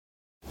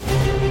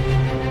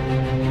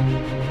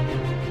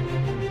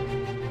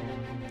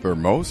For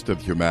most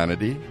of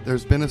humanity,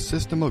 there's been a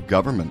system of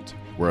government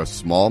where a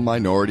small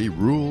minority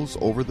rules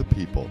over the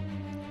people.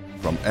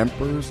 From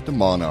emperors to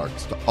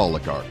monarchs to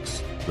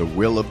oligarchs, the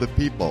will of the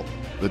people,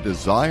 the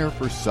desire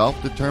for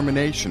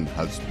self-determination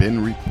has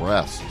been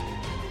repressed.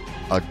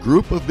 A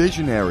group of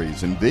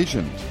visionaries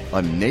envisioned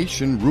a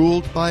nation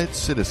ruled by its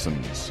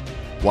citizens,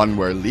 one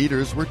where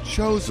leaders were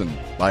chosen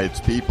by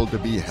its people to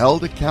be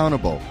held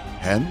accountable.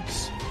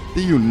 Hence,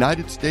 the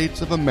United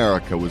States of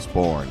America was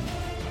born.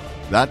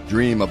 That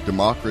dream of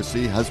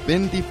democracy has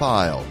been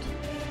defiled.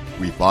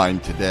 We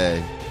find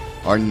today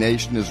our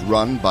nation is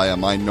run by a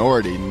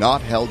minority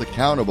not held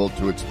accountable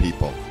to its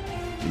people.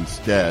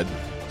 Instead,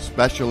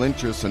 special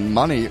interests and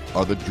money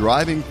are the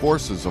driving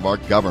forces of our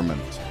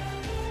government.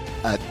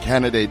 At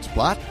Candidates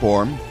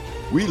Platform,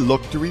 we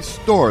look to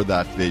restore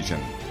that vision.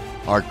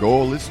 Our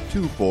goal is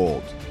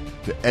twofold: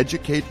 to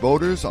educate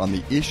voters on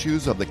the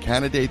issues of the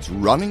candidates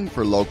running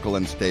for local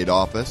and state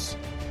office,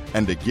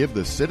 and to give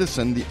the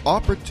citizen the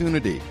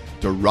opportunity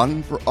to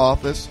run for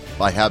office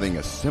by having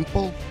a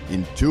simple,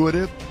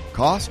 intuitive,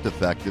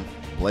 cost-effective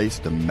place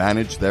to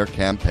manage their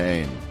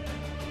campaign.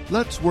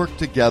 Let's work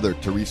together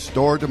to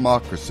restore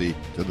democracy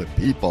to the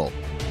people.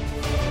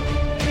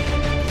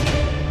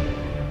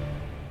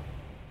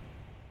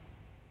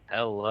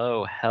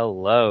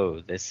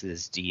 Hello. This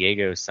is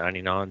Diego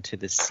signing on to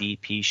the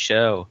CP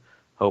Show.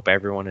 Hope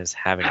everyone is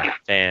having a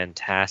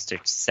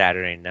fantastic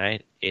Saturday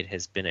night. It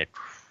has been a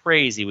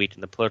crazy week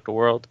in the political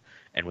world,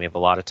 and we have a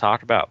lot to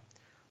talk about.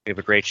 We have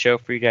a great show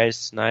for you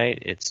guys tonight.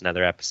 It's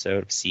another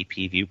episode of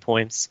CP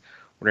Viewpoints.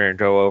 We're going to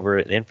go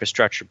over the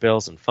infrastructure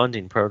bills and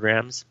funding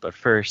programs. But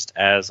first,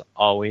 as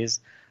always,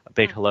 a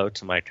big hello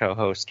to my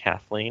co-host,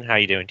 Kathleen. How are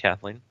you doing,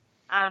 Kathleen?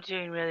 I'm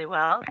doing really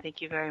well.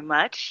 Thank you very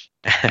much.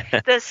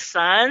 The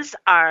Suns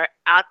are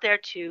out there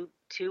to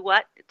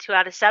what? 2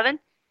 out of 7?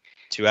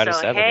 2 out of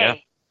 7,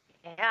 hey,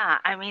 yeah.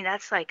 I mean,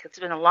 that's like, it's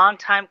been a long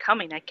time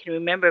coming. I can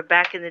remember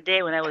back in the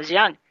day when I was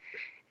young.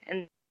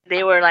 And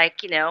they were like,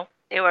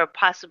 they were a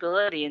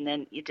possibility, and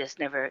then it just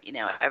never,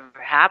 ever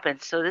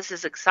happened. So this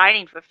is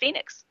exciting for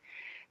Phoenix.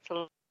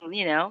 So,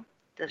 the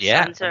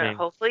Suns are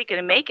hopefully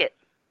going to make it.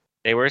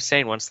 They were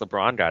saying once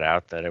LeBron got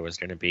out that it was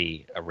going to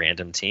be a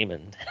random team,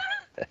 and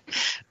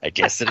I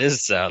guess it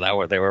is so.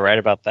 They were right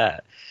about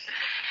that.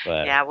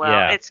 But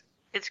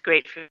it's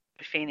great for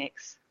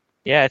Phoenix.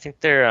 Yeah, I think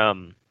they're.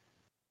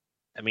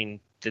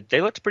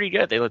 They looked pretty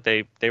good. They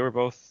were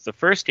both the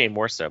first game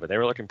more so, but they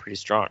were looking pretty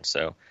strong.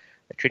 So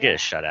they could get a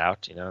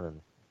shutout,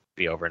 and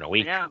be over in a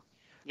week. I know.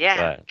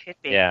 Yeah, but, could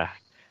be. Yeah.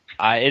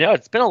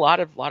 It's been a lot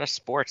of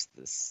sports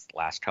this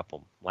last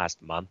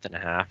month and a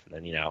half, and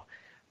then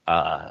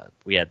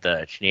we had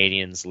the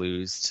Canadians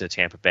lose to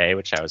Tampa Bay,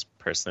 which I was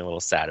personally a little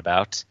sad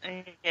about.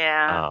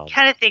 Yeah,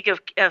 kind of think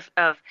of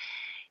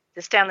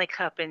the Stanley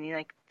Cup and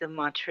like the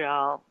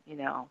Montreal,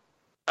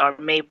 or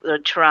maybe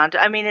Toronto.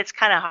 I mean, it's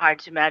kind of hard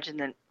to imagine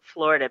that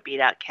Florida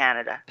beat out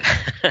Canada.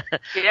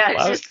 Yeah,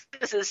 well, it just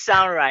doesn't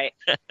sound right.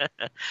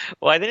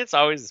 Well, I think it's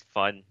always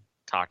fun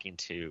talking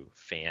to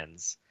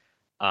fans.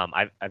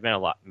 I've met a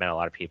lot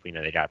of people.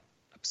 They got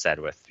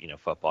upset with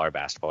football or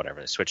basketball,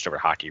 whatever. They switched over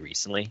to hockey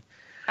recently,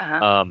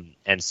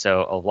 and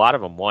so a lot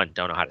of them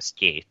don't know how to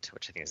skate,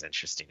 which I think is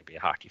interesting to be a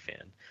hockey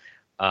fan.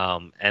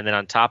 And then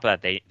on top of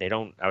that, they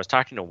don't. I was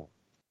talking to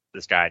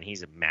this guy, and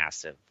he's a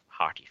massive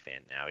hockey fan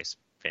now. He's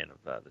a fan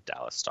of the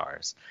Dallas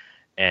Stars,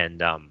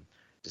 and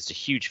just a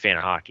huge fan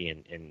of hockey,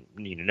 and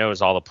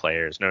knows all the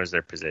players, knows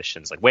their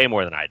positions, like way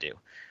more than I do.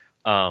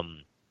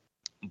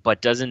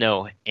 But doesn't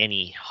know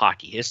any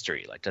hockey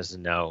history,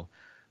 doesn't know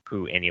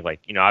who any,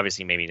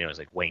 obviously maybe knows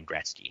Wayne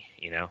Gretzky,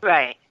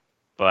 Right.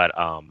 But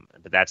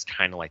that's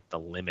kind of like the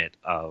limit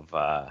of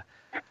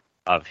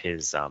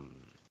his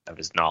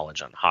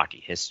knowledge on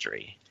hockey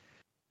history.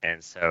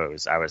 And so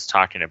I was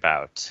talking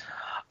about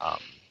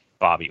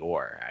Bobby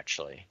Orr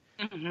actually,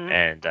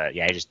 and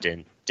I just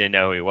didn't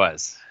know who he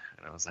was,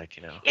 and I was like,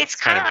 it's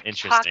kind of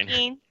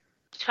interesting.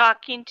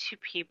 Talking to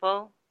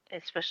people,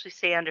 especially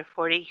say under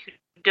 40, who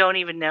don't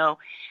even know.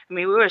 I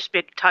mean, we were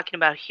talking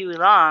about Huey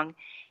Long,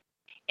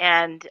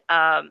 and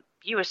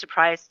you were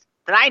surprised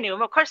that I knew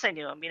him. Of course I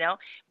knew him,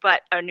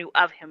 but I knew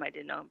of him. I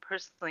didn't know him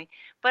personally.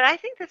 But I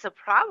think that's a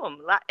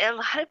problem. A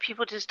lot of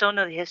people just don't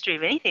know the history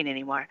of anything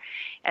anymore.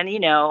 And,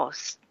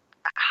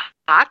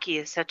 hockey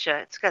is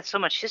it's got so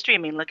much history. I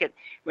mean,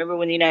 remember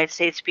when the United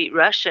States beat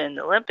Russia in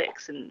the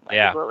Olympics in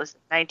what was it,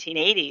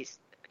 1980s?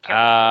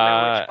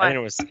 I think it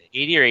was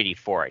 80 or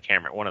 84. I can't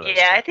remember, one of those.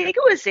 Yeah, two. I think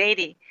it was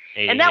 80.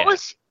 And that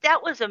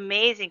was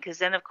amazing, because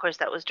then, of course,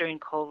 that was during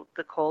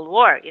the Cold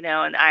War, and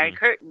the Iron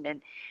Curtain.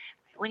 And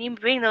when you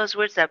bring those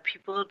words up,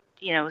 people,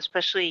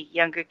 especially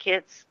younger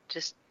kids,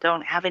 just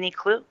don't have any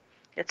clue.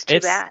 It's too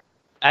bad.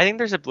 I think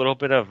there's a little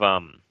bit of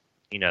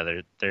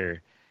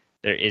there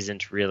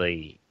isn't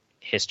really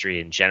history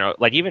in general,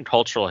 even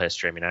cultural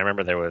history. I mean, I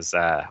remember there was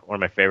one of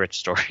my favorite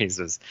stories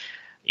was,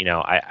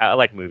 I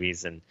like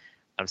movies, and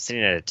I'm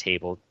sitting at a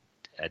table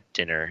at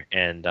dinner,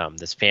 and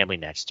this family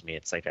next to me,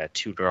 it's like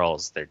two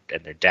girls, their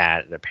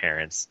dad, their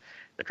parents,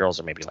 the girls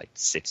are maybe like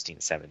 16,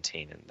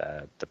 17,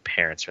 and the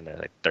parents are in their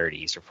like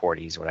 30s or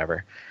 40s or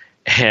whatever.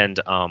 And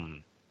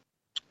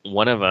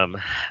one of them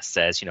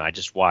says, I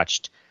just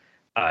watched,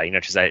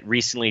 because I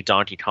recently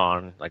Donkey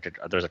Kong,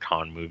 there's a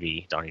Kong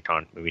movie, Donkey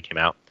Kong movie came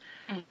out,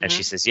 and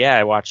she says, yeah,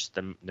 I watched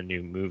the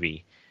new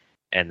movie.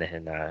 And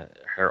then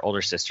her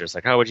older sister's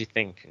like, oh, what'd you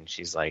think? And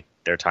she's like,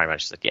 they're talking about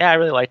it. She's like, yeah, I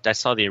really liked, I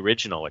saw the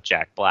original with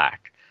Jack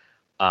Black.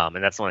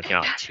 And that's the one that came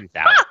out in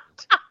 2000.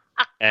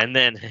 And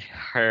then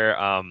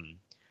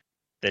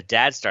the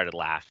dad started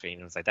laughing.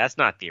 And was like, that's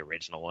not the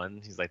original one.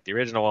 He's like, the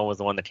original one was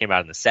the one that came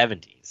out in the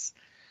 70s.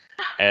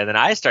 And then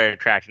I started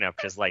cracking up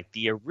because like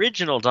the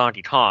original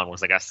Donkey Kong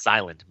was like a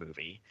silent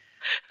movie.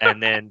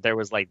 And then there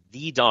was like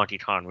the Donkey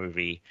Kong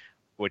movie,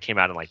 which came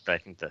out in like I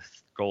think the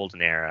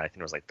golden era. I think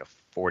it was like the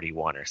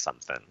 41 or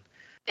something.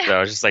 So I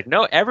was just like,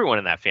 no, everyone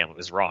in that family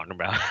was wrong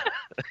about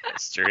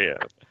history.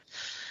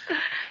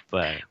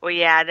 But well,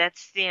 yeah,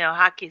 that's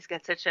hockey's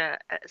got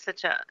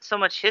so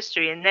much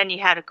history, and then you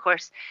had, of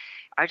course,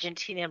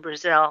 Argentina and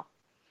Brazil.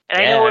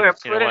 And I know we're a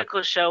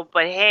political show,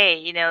 but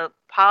hey,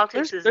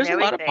 politics is there's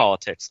everything. A lot of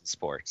politics in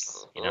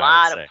sports. A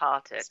lot of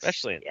politics,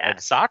 especially and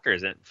soccer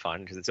isn't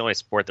fun because it's the only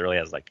sport that really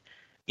has like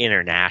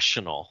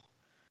international.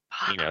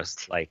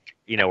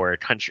 Where a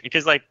country,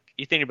 because like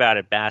you think about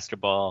it,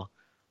 basketball,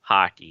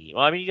 hockey.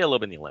 Well, I mean, you get a little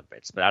bit in the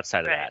Olympics, but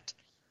outside of that,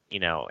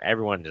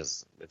 everyone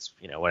just it's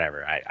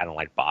whatever. I don't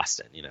like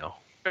Boston,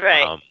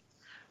 Right.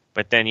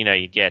 But then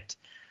you get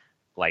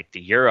like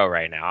the Euro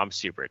right now. I'm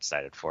super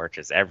excited for it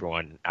because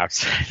everyone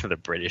outside of the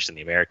British and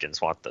the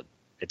Americans want the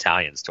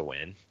Italians to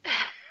win.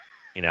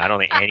 I don't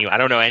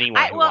know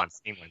anyone who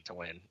wants England to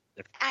win.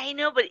 I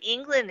know, but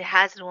England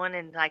hasn't won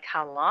in like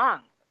how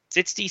long?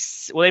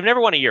 60. Well, they've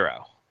never won a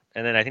Euro.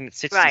 And then I think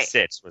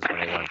 66 was when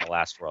they won the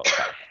last World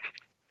Cup.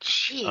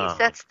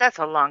 Jeez, that's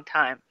a long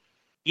time.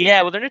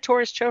 Yeah, well, they're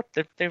notorious choked.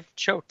 They've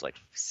choked like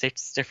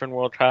 6 different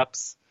World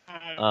Cups.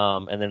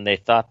 Mm-hmm. And then they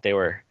thought they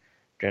were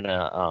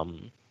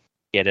gonna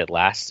get it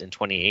last in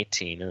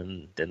 2018,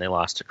 and then they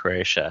lost to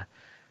Croatia.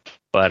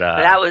 But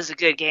that was a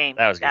good game.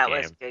 That was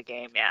a good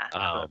game. Yeah.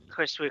 Of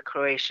course, we're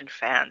Croatian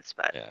fans,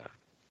 but yeah.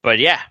 But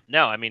yeah,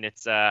 no, I mean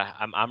it's.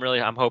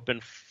 I'm hoping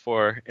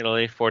for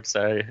Italy,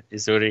 Forza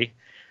Azzurri.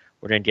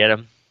 We're gonna get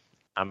them.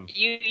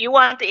 You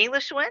want the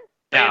English to win?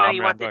 No,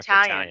 you want the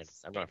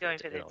Italians. I'm going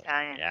for the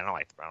Italians. Yeah, I don't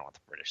want the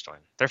British to win.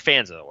 Their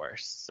fans are the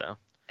worst. So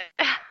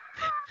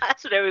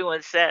that's what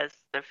everyone says.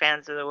 Their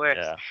fans are the worst.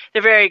 Yeah.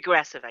 They're very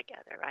aggressive, I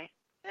gather, right?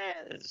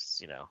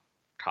 It's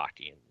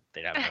cocky, and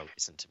they have no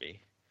reason to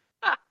be.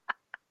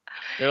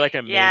 They're like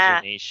a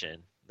major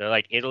nation. They're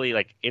like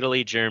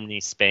Italy, Germany,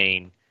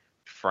 Spain,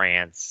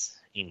 France,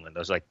 England.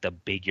 Those are like the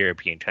big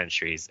European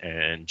countries,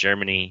 and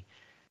Germany,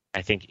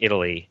 I think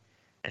Italy.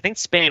 I think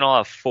Spain all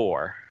have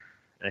 4.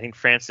 And I think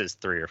France has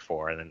 3 or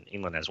 4, and then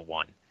England has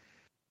 1.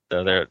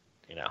 So they're,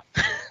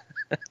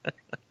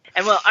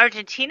 And well,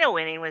 Argentina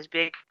winning was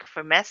big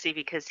for Messi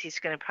because he's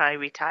going to probably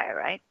retire,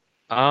 right?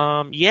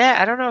 Yeah,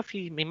 I don't know if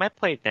he might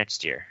play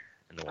next year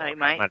in the World Cup. He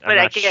might, but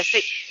I guess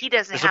he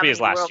doesn't have his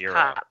last World Euro.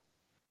 Cup.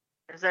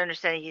 As I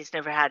understand, he's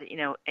never had,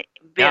 No,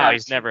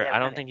 he's never. I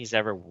don't think he's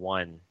ever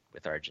won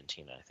with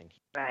Argentina. I think.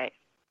 Right.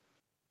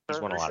 He's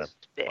won a lot of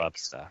club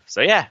stuff.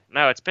 So yeah,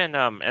 no, it's been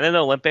and then the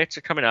Olympics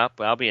are coming up.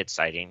 That'll be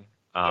exciting.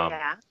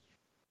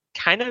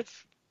 Kind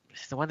of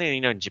the one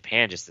thing in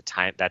Japan, just the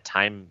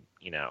time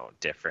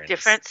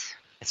difference.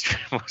 It's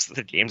most of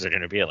the games are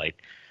going to be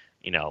like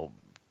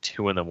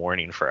 2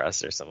 a.m. for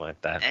us or something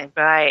like that.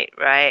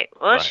 Right.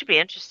 Well, it should be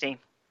interesting.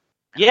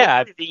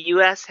 Yeah, the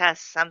U.S.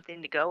 has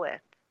something to go with.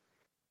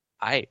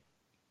 I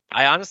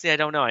honestly I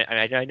don't know.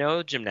 I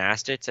know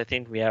gymnastics. I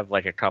think we have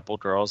like a couple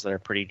girls that are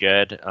pretty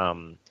good.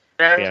 I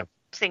was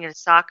thinking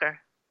soccer.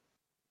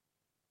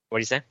 What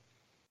do you say?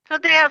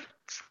 Don't they have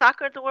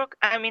soccer at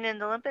in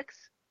the Olympics?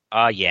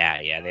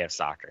 Yeah, they have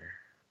soccer,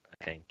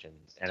 I think,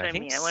 and I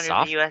think I wonder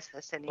if the U.S.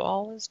 has any.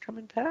 Softball is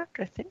coming back.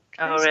 I think.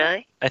 Oh,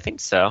 really? I think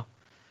so.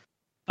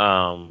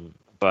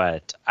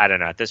 But I don't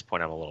know. At this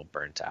point, I'm a little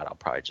burnt out. I'll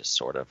probably just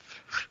sort of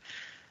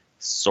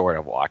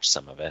watch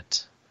some of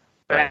it.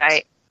 But,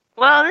 right.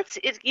 Well, it's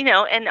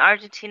and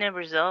Argentina and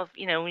Brazil.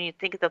 When you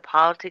think of the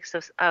politics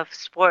of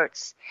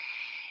sports,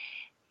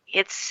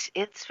 it's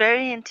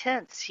very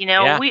intense.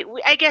 Yeah. We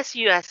I guess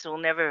U.S. will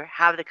never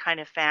have the kind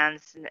of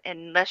fans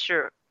unless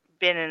you're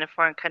been in a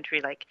foreign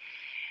country like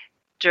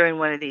during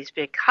one of these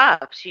big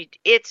cups.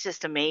 It's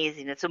just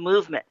amazing. It's a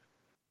movement.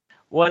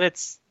 Well,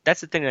 that's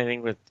the thing I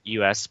think with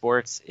U.S.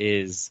 sports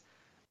is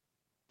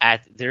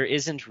there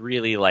isn't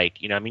really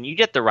like you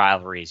get the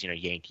rivalries,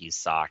 Yankees,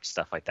 Sox,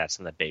 stuff like that,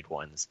 some of the big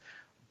ones.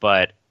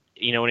 But,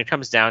 when it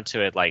comes down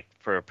to it, like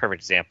for a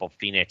perfect example,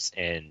 Phoenix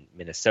and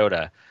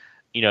Minnesota,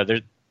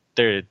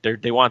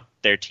 they want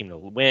their team to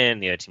win,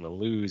 the other team to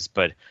lose.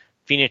 But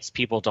Phoenix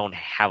people don't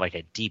have like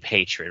a deep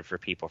hatred for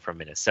people from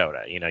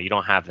Minnesota. You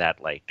don't have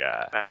that like,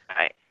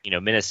 right.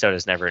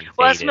 Minnesota's never invaded.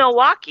 Well, it's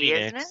Milwaukee,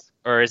 Phoenix, isn't it?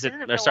 Or is it?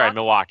 Sorry,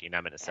 Milwaukee,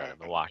 not Minnesota.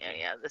 Milwaukee.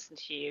 Yeah. Listen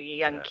to you, you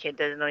young kid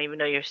doesn't even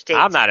know your state.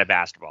 I'm not a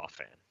basketball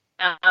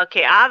fan.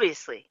 Okay,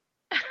 obviously.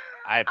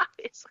 I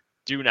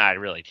do not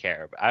really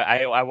care.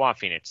 I want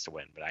Phoenix to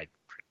win, but I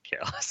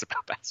care less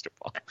about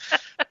basketball.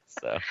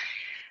 So,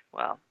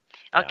 well,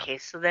 okay. Yeah.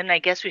 So then I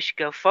guess we should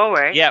go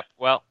forward. Yep.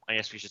 Well, I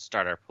guess we should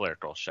start our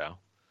political show.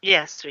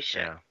 Yes, we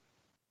should. Yeah.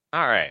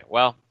 All right.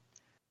 Well,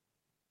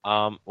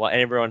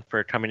 everyone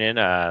for coming in,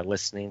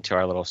 listening to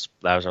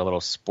that was our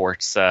little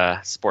sports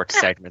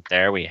segment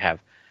there. We have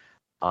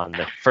on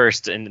the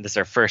first, and this is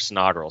our first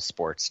inaugural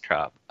sports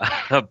club,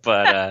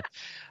 but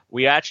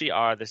we actually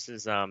are. This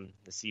is the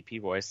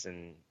CP Voice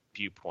and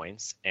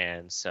Viewpoints,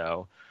 and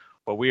so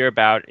what we are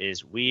about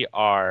is we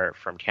are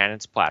from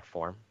Cannon's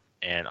platform,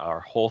 and our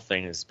whole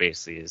thing is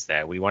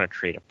that we want to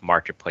create a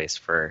marketplace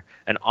for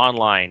an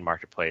online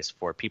marketplace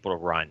for people to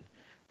run,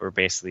 where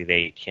basically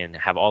they can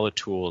have all the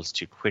tools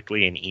to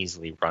quickly and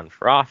easily run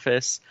for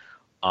office.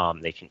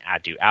 They can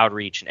do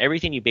outreach and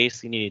everything you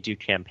basically need to do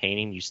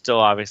campaigning. You still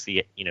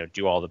obviously,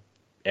 do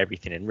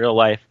everything in real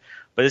life,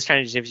 but this kind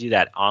of just gives you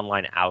that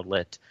online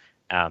outlet.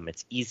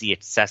 It's easy,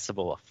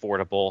 accessible,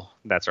 affordable.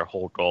 That's our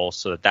whole goal.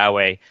 So that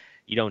way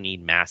you don't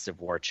need massive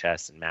war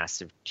chests and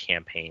massive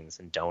campaigns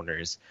and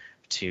donors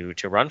to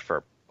run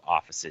for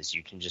offices.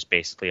 You can just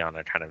basically on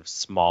a kind of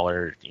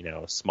smaller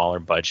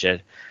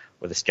budget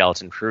with a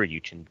skeleton crew, you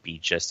can be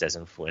just as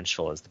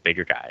influential as the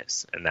bigger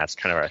guys. And that's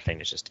kind of our thing,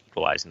 is just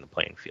equalizing the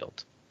playing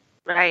field.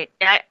 Right.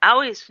 I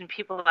always, when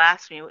people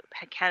ask me what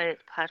Candidate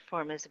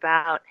Platform is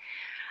about,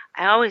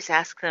 I always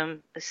ask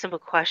them a simple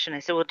question. I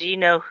said, well, do you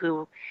know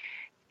who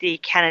the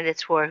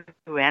candidates were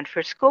who ran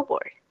for school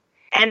board?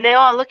 And they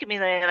all look at me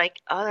and they're like,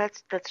 oh,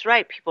 that's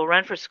right. People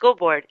run for school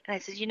board. And I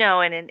said,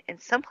 and in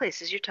some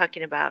places you're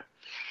talking about,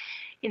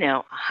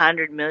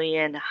 $100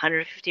 million,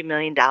 $150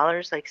 million,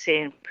 like say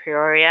in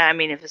Peoria. I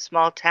mean, if a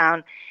small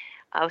town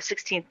of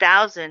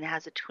 16,000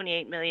 has a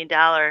 $28 million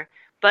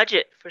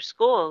budget for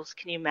schools,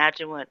 can you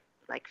imagine what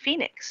like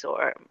Phoenix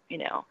or,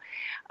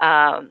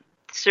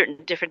 certain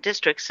different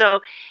districts?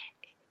 So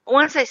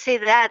once I say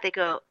that, they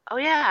go, oh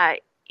yeah,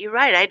 you're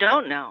right. I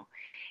don't know.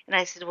 And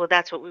I said, well,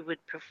 that's what we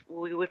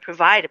would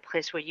provide, a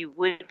place where you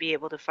would be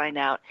able to find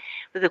out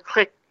with a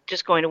click,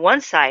 just going to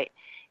one site,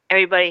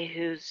 everybody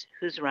who's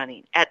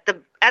running at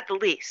the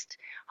least.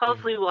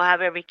 Hopefully we'll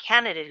have every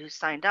candidate who's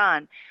signed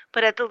on,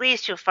 but at the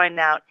least you'll find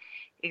out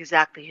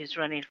exactly who's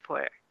running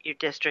for your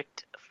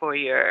district, for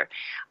your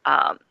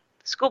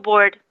school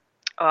board,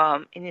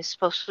 and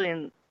especially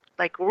in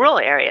like rural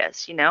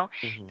areas. A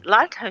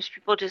lot of times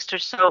people just are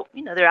so,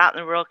 they're out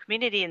in the rural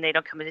community and they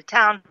don't come into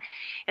town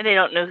and they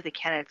don't know who the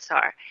candidates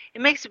are.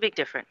 It makes a big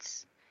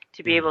difference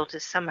to be able to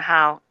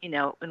somehow, in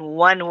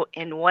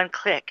one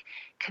click,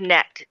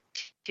 connect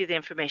to the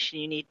information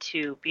you need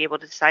to be able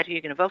to decide who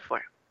you're going to vote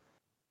for.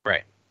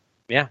 Right.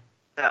 Yeah.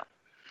 So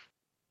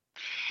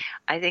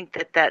I think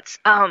that's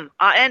and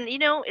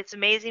it's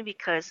amazing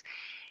because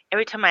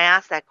every time I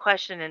ask that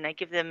question and I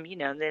give them,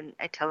 then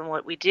I tell them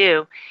what we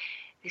do,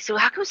 they say,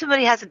 well, how come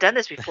somebody hasn't done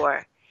this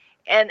before?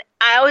 And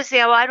I always say,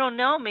 well, I don't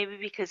know, maybe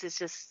because it's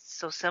just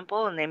so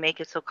simple and they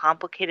make it so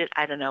complicated.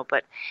 I don't know,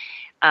 but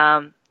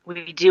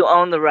we do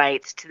own the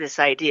rights to this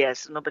idea,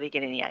 so nobody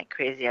get any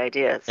crazy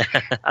ideas.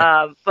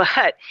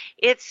 But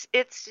it's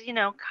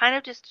kind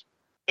of just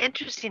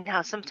interesting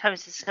how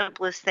sometimes the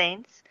simplest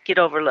things get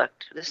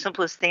overlooked. The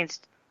simplest things,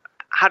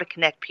 how to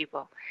connect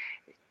people,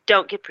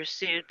 don't get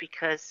pursued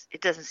because it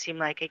doesn't seem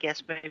like, I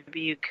guess, maybe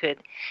you could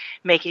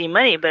make any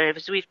money. But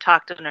as we've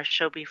talked on our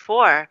show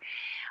before,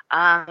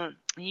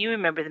 you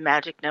remember the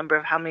magic number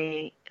of how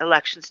many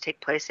elections take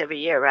place every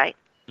year, right?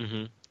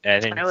 Mm-hmm. I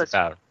think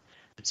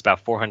it's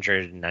about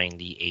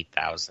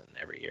 498,000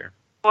 every year.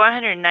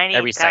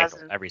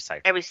 498,000 every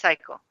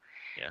cycle.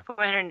 Yeah.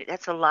 400.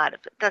 That's a lot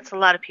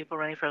of people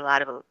running for a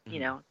lot of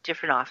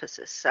different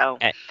offices. So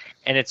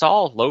and it's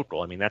all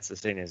local. I mean, that's the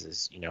thing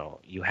is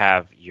you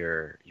have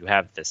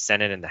the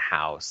Senate and the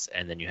House,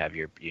 and then you have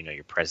your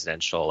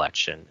presidential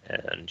election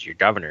and your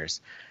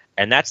governors,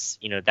 and that's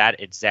that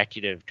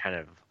executive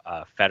kind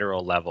of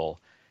federal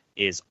level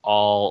is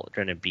all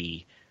going to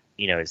be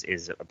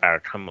is about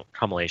a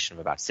cumulation of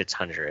about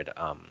 600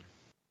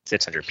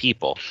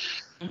 people.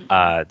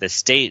 Mm-hmm. The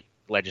state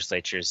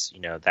legislatures,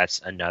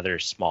 that's another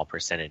small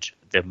percentage.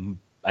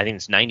 I think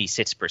it's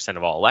 96%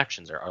 of all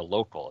elections are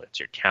local. It's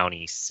your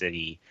county,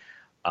 city,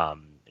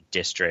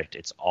 district.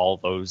 It's all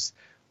those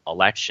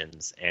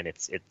elections, and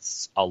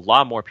it's a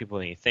lot more people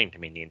than you think. I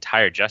mean, the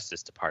entire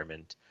Justice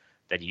Department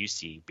that you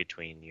see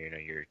between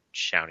your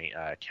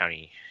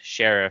county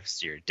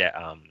sheriffs,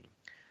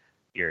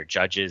 your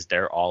judges,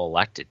 they're all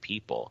elected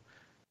people,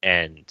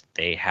 and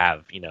they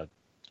have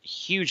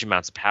huge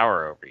amounts of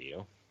power over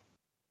you.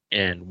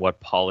 And what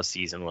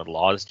policies and what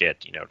laws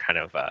get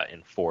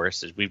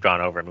enforced, as we've gone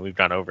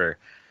over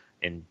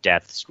in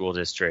depth school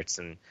districts,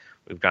 and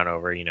we've gone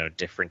over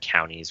different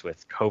counties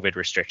with COVID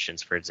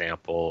restrictions, for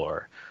example,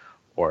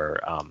 or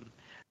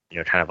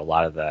kind of a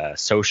lot of the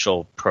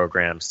social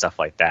programs, stuff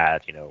like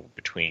that,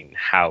 between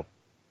how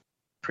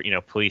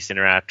police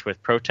interact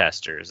with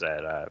protesters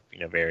at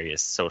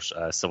various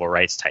social civil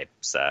rights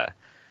types of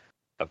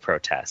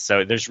protests.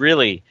 So there's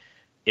really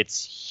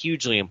it's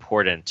hugely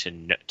important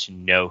to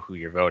know who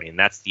you're voting. And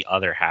that's the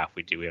other half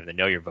we do. We have the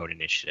Know Your Vote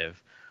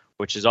initiative,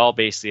 which is all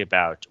basically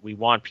about we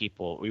want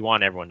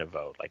everyone to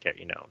vote. Like,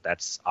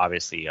 that's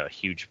obviously a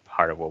huge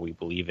part of what we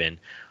believe in.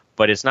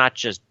 But it's not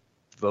just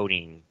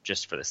voting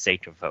just for the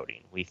sake of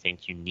voting. We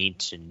think you need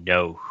to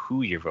know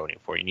who you're voting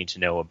for. You need to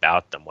know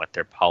about them, what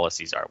their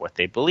policies are, what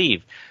they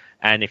believe.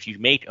 And if you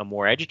make a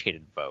more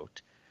educated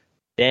vote,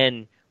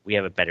 then we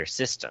have a better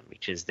system,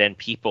 because then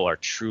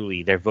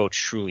their vote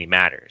truly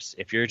matters.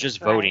 If you're just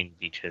voting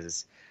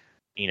because,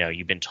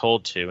 you've been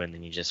told to, and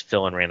then you just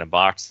fill in random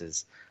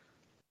boxes,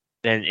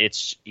 then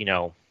it's,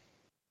 you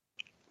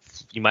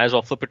might as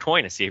well flip a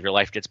coin to see if your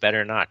life gets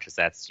better or not, because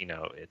that's,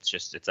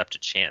 it's up to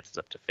chance, it's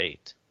up to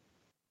fate.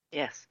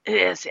 Yes, it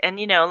is. And,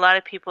 a lot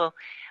of people,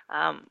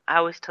 I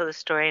always tell the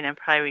story, and I'm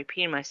probably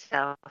repeating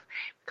myself.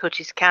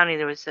 Cochise County,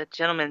 there was a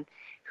gentleman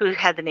who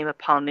had the name of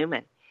Paul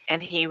Newman,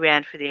 and he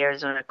ran for the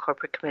Arizona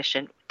Corporate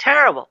Commission.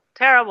 Terrible,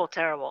 terrible,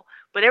 terrible.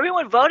 But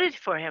everyone voted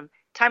for him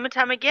time and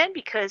time again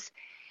because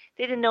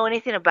they didn't know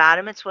anything about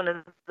him. It's one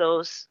of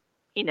those,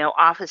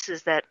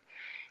 offices that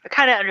are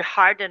kind of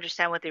hard to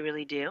understand what they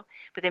really do,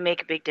 but they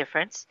make a big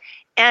difference.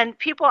 And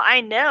people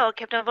I know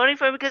kept on voting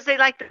for him because they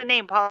liked the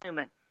name Paul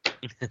Newman.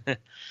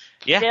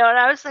 Yeah. And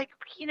I was like,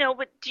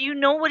 but do you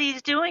know what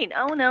he's doing?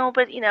 Oh, no,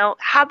 but,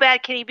 how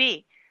bad can he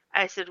be?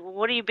 I said, well,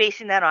 what are you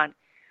basing that on?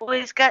 Well,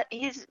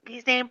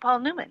 he's named Paul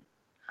Newman.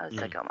 I was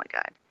like, oh, my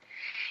God.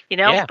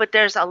 Yeah. But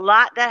there's a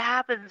lot that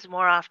happens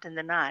more often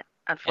than not,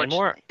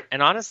 unfortunately.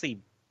 And honestly,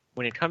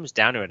 when it comes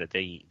down to it,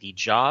 the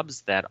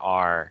jobs that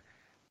are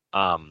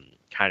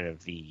kind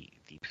of the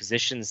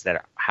positions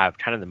that have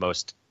kind of the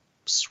most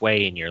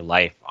sway in your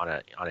life on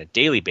a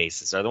daily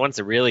basis are the ones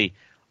that really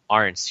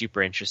aren't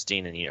super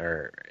interesting and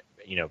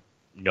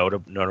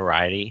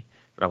notoriety,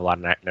 but have a lot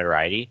of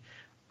notoriety.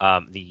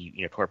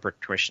 The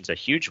corporate commission's a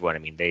huge one. I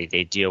mean,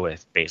 they deal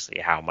with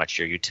basically how much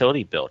your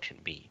utility bill can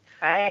be,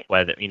 right?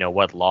 Whether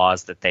what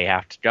laws that they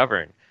have to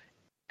govern,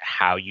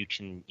 how you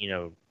can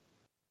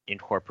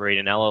incorporate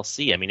an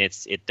LLC. I mean,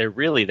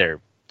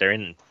 they're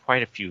in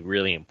quite a few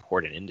really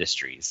important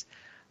industries,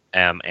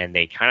 and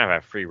they kind of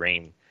have free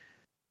reign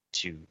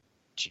to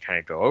kind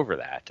of go over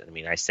that. I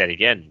mean, I said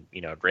again,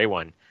 Gray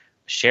one.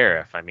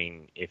 Sheriff. I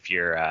mean, if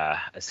you're,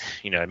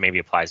 it maybe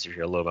applies if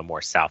you're a little bit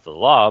more south of the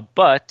law,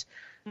 but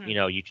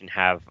you can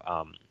have,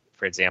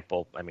 for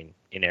example, I mean,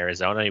 in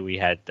Arizona we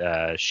had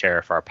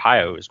Sheriff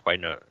Arpaio, who was quite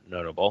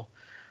notable,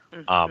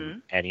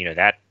 and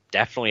that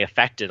definitely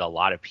affected a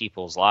lot of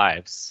people's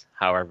lives.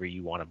 However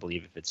you want to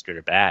believe if it's good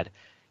or bad,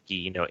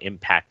 he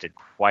impacted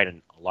quite a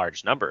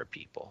large number of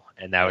people,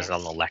 and that was an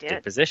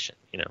elected position.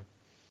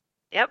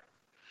 Yep.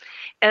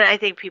 And I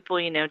think people,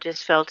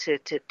 just fail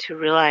to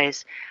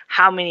realize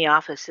how many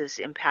offices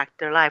impact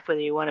their life, whether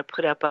you want to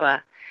put up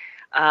a,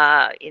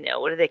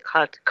 what do they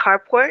call it,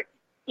 carport?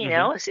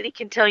 A city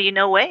can tell you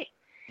no way.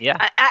 Yeah.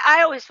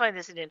 I always find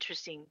this an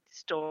interesting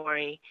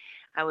story.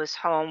 I was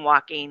home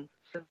walking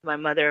with my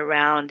mother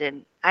around,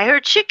 and I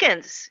heard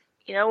chickens.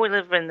 We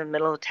live in the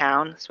middle of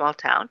town, small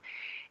town.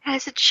 And I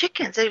said,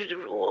 chickens?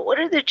 What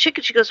are the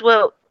chickens? She goes,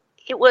 well,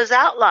 it was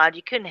outlawed.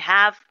 You couldn't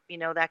have,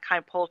 that kind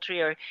of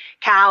poultry or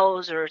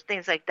cows or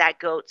things like that,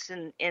 goats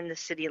in the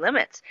city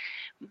limits.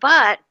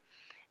 But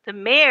the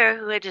mayor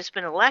who had just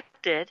been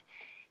elected,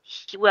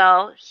 he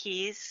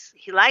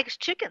likes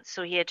chickens.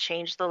 So he had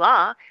changed the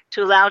law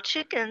to allow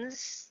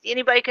chickens.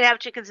 Anybody could have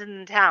chickens in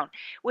the town,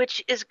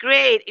 which is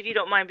great if you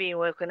don't mind being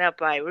woken up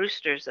by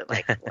roosters at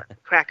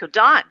crack of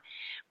dawn.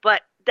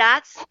 But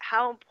that's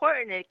how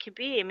important it can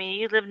be. I mean,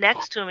 you live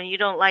next to them and you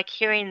don't like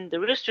hearing the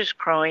roosters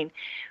crowing.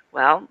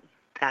 Well,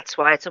 that's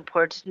why it's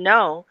important to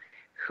know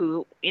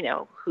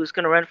who's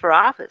going to run for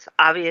office.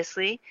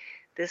 Obviously,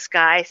 this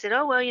guy said,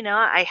 oh, well,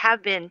 I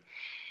have been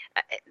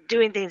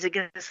doing things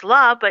against the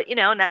law, but,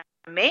 not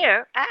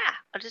mayor.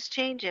 I'll just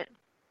change it.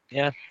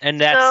 Yeah, and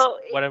that's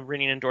what a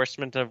ringing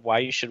endorsement of why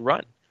you should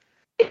run.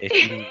 If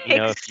you,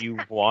 if you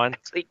want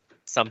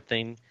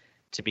something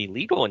to be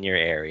legal in your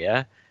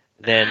area,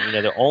 then,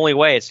 the only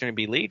way it's going to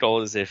be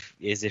legal is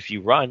if you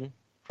run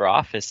for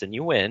office and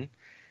you win.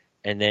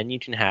 And then you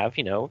can have,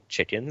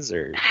 chickens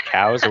or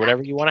cows or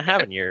whatever you want to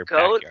have in your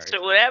goats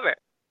backyard. Or whatever.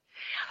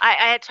 I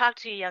had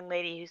talked to a young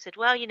lady who said,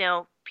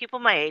 well, people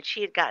my age,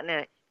 she had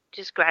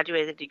just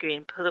graduated a degree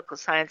in political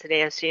science at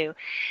ASU.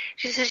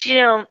 She says,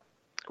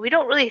 we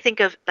don't really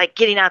think of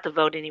getting out the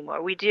vote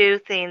anymore. We do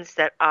things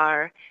that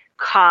are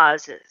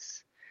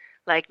causes.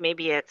 Like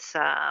maybe it's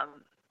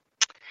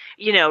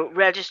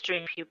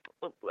registering people.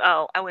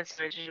 Oh, I wouldn't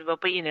say registering people,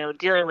 but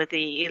dealing with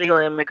the illegal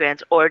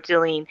immigrants, or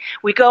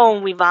we go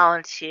and we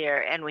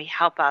volunteer and we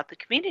help out the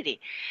community.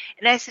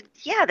 And I said,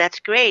 yeah, that's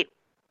great,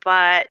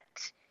 but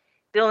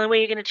the only way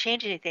you're going to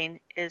change anything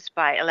is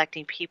by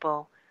electing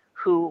people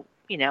who,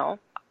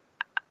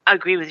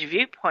 agree with your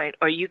viewpoint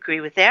or you agree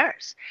with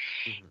theirs.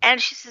 Mm-hmm.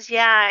 And she says,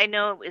 yeah, I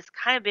know it's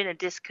kind of been a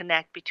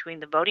disconnect between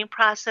the voting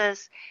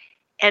process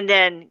and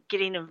then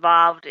getting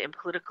involved in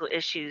political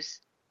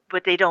issues,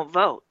 but they don't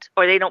vote,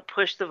 or they don't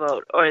push the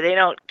vote, or they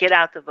don't get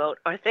out the vote,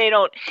 or they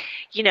don't,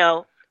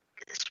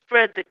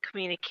 spread the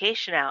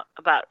communication out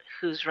about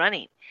who's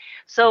running.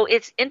 So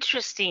it's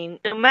interesting,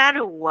 no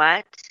matter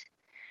what,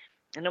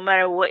 and no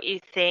matter what you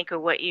think or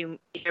what your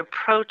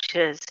approach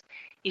is,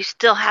 you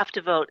still have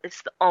to vote.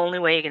 It's the only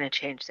way you're going to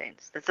change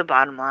things. That's the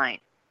bottom line.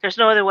 There's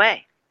no other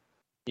way.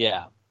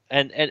 Yeah.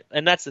 And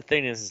that's the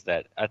thing is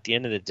that at the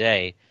end of the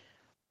day,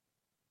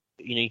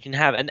 you can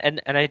have,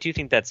 and I do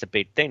think that's a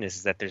big thing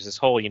is that there's this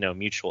whole,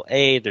 mutual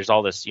aid. There's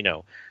all this,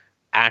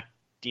 act,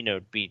 be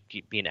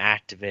an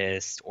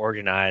activist,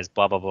 organized,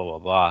 blah, blah, blah, blah,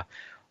 blah.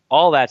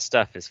 All that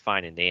stuff is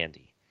fine and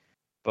dandy.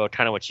 But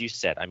kind of what you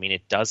said, I mean,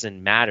 it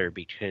doesn't matter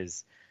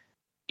because,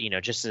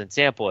 just an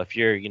example, if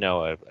you're,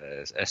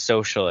 a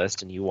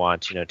socialist and you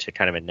want, to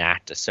kind of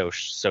enact a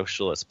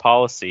socialist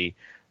policy,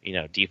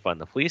 defund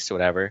the police or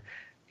whatever,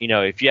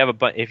 if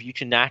you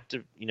can act,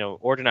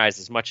 organize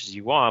as much as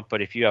you want,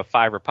 but if you have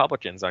 5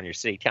 Republicans on your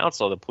city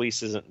council, the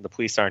police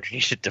aren't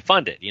needed to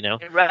fund it,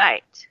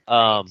 Right.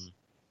 Or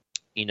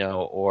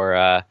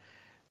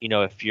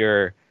if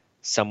you're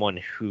someone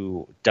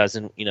who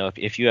doesn't,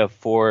 if you have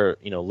 4,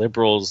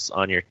 liberals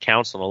on your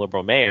council and a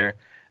liberal mayor,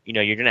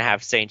 you're going to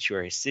have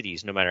sanctuary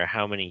cities no matter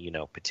how many,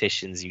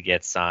 petitions you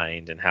get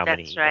signed and how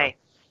many. That's right.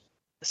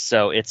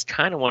 So it's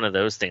kind of one of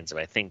those things.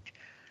 I think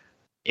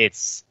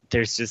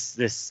there's just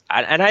this,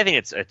 and I think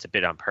it's a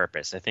bit on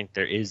purpose. I think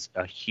there is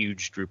a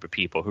huge group of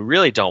people who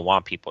really don't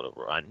want people to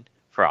run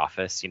for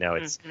office.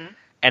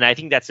 And I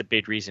think that's a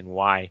big reason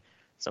why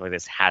some of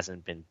this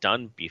hasn't been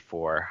done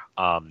before.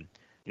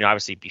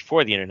 Obviously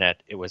before the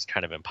internet, it was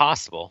kind of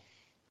impossible.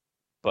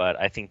 But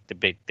I think the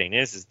big thing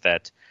is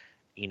that,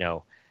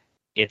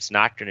 it's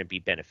not going to be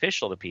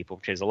beneficial to people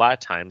because a lot of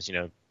times,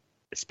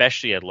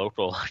 especially at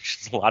local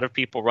elections, a lot of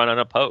people run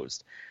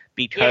unopposed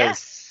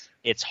because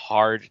it's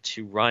hard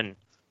to run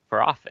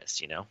for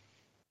office,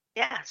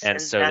 Yes.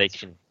 And so they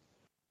can.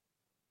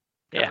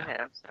 Yeah.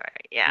 Ahead, I'm sorry.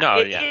 Yeah.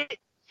 No,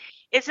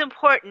 it's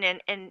important,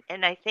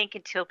 and I think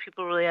until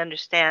people really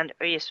understand,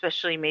 or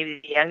especially maybe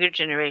the younger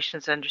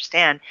generations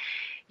understand,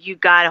 you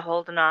got to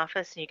hold an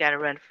office and you got to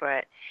run for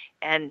it,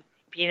 and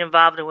being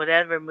involved in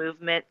whatever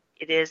movement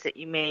it is that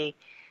you may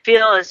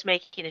feel is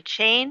making a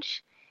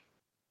change.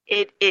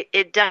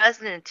 It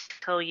doesn't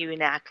until you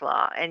enact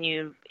law, and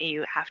you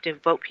have to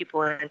vote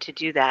people in to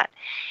do that.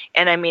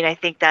 And I mean, I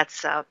think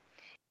that's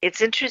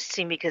it's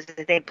interesting because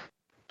I think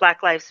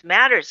Black Lives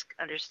Matters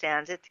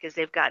understands it because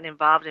they've gotten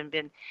involved and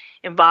been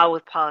involved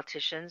with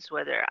politicians.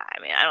 I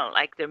don't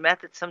like their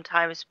methods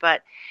sometimes,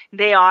 but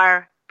they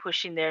are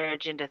pushing their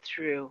agenda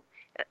through,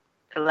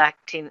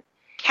 electing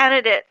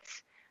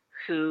candidates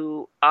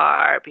who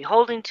are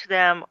beholden to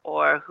them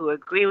or who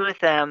agree with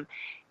them,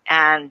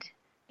 and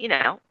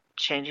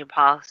changing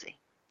policy.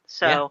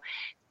 So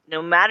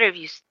no matter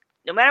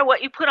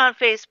what you put on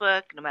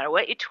Facebook, no matter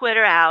what you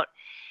Twitter out,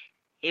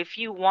 if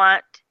you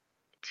want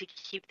to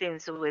keep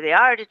things the way they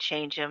are, to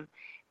change them,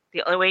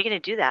 the only way you're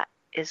going to do that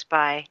is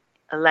by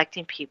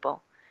electing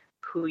people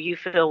who you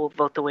feel will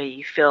vote the way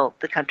you feel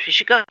the country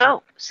should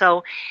go.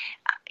 So,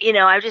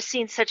 I've just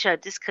seen such a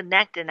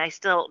disconnect, and I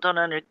still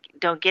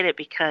don't get it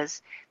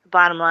because the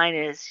bottom line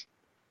is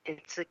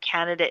it's a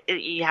candidate.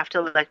 You have to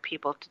elect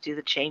people to do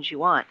the change you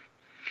want.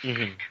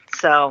 Mm-hmm.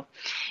 So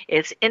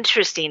it's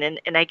interesting,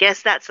 and I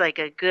guess that's like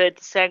a good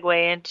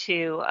segue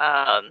into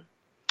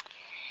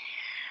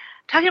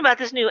talking about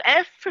this new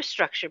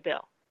infrastructure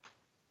bill.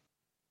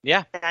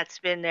 Yeah, that's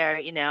been there.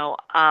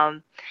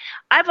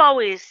 I've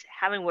always,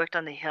 having worked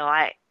on the Hill,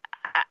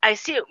 I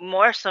see it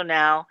more so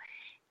now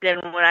than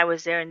when I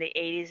was there in the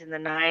 80s and the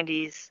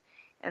 90s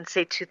and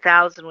say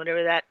 2000,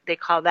 whatever that they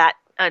call that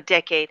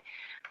decade,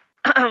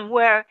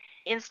 where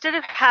instead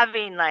of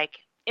having like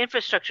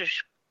infrastructure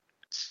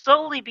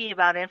solely be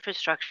about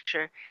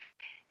infrastructure,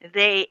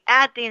 they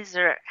add things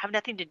that have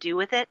nothing to do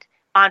with it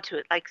onto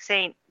it, like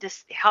saying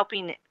just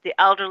helping the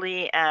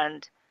elderly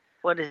and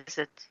what is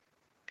it,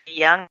 the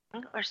young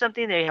or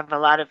something. They have a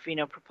lot of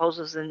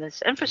proposals in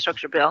this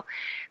infrastructure bill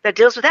that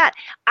deals with that.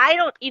 I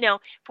don't,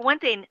 for one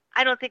thing,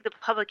 I don't think the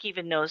public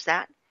even knows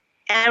that.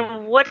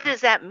 And what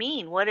does that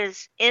mean? What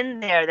is in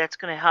there that's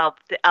going to help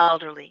the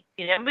elderly?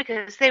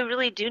 Because they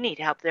really do need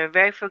help. They're a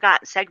very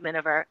forgotten segment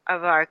of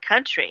our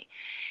country.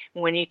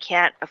 When you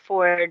can't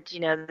afford,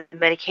 the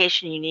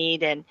medication you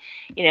need, and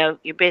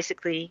you're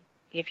basically,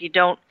 if you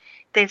don't,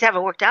 things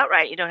haven't worked out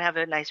right, you don't have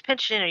a nice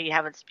pension, or you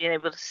haven't been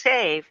able to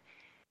save,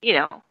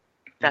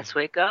 that's the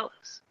way it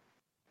goes.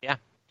 Yeah.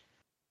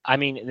 I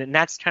mean, and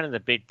that's kind of the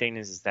big thing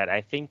is that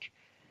I think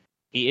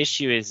the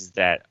issue is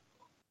that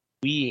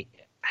we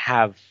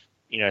have,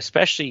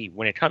 especially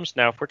when it comes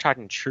now, if we're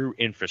talking true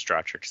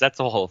infrastructure, because that's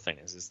the whole thing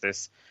is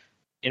this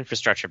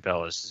infrastructure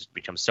bill has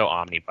become so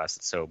omnibus,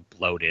 it's so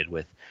bloated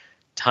with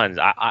tons.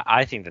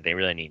 I think that they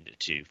really need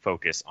to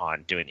focus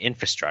on doing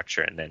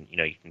infrastructure, and then,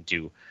 you can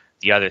do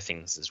the other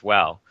things as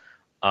well.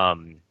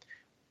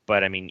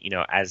 But I mean,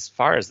 as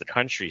far as the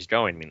country's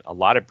going, I mean, a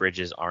lot of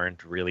bridges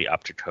aren't really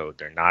up to code.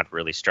 They're not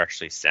really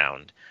structurally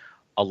sound.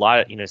 A lot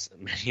of,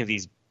 many of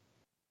these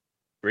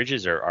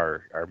bridges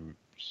are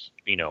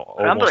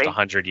almost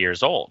 100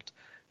 years old.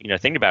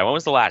 Think about it. When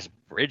was the last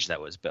bridge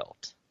that was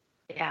built?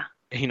 Yeah.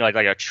 like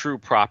a true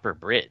proper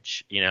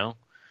bridge,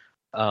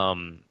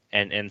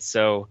 and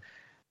so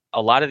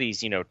a lot of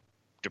these,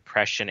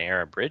 Depression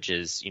era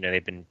bridges,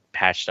 they've been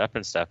patched up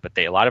and stuff, but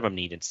a lot of them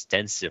need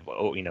extensive,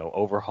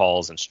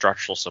 overhauls and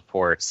structural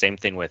support. Same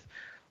thing with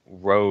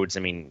roads. I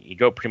mean, you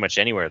go pretty much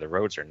anywhere, the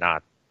roads are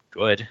not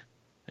good,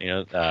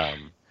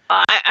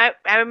 I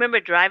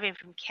remember driving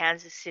from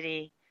Kansas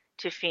City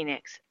to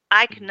Phoenix.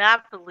 I could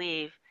not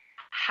believe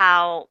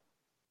how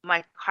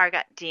my car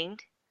got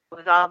dinged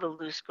with all the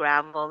loose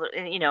gravel.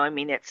 And, I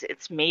mean,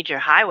 it's major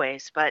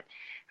highways, but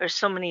there's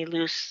so many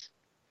loose,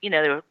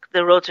 the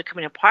roads are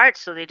coming apart,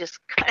 so they just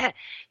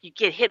you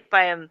get hit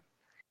by them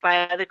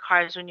by other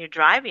cars when you're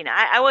driving.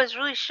 I was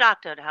really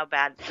shocked at how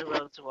bad the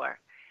roads were.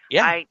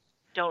 Yeah. I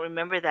don't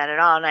remember that at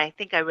all, and I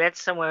think I read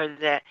somewhere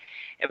that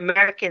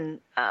American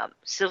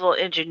Civil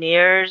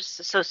Engineers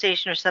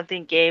Association or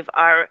something gave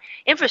our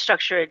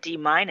infrastructure a D-,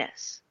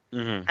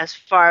 as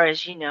far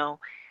as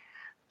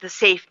the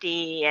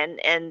safety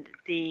and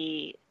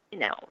the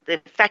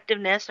the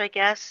effectiveness, I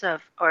guess,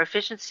 or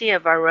efficiency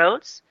of our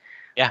roads.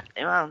 Yeah.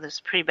 Well, that's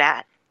pretty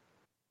bad.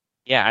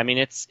 Yeah, I mean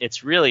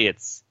it's really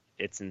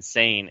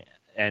insane,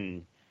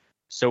 and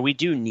so we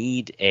do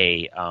need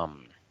a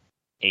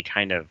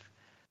kind of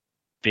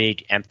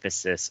big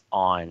emphasis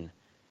on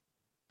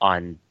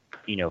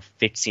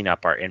fixing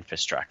up our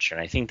infrastructure.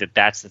 And I think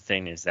that's the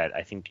thing, is that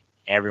I think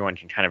everyone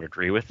can kind of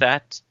agree with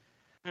that.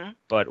 Mm-hmm.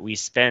 But we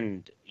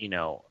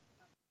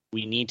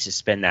need to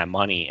spend that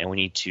money, and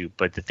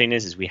but the thing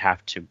is we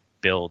have to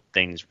build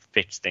things,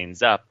 fix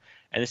things up.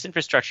 And this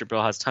infrastructure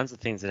bill has tons of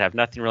things that have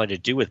nothing really to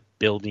do with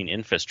building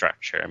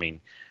infrastructure. I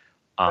mean,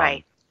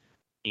 right.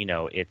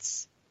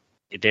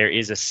 There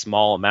is a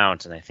small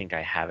amount, and I think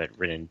I have it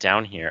written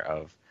down here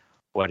of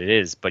what it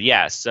is. But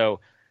yeah, so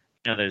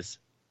there's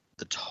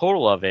the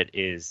total of it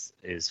is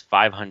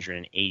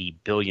 $580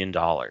 billion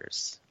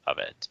of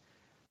it.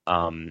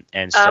 And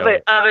so of a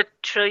 $1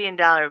 trillion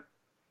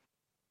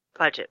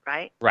budget,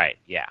 right? Right.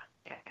 Yeah.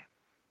 Okay.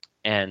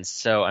 And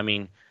so, I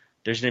mean,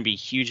 there's going to be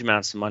huge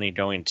amounts of money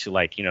going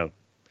to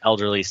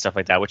elderly stuff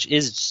like that, which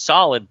is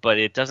solid, but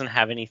it doesn't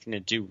have anything to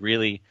do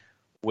really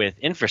with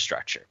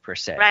infrastructure per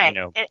se. Right.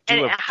 Do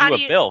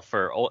a bill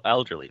for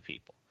elderly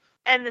people.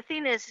 And the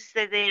thing is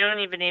that they don't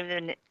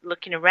even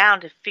looking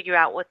around to figure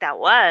out what that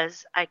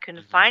was. I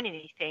couldn't find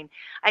anything.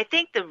 I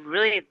think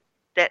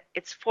that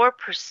it's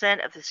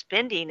 4% of the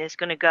spending is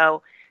going to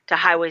go to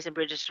highways and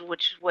bridges,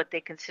 which is what they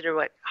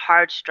consider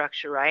hard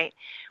structure, right?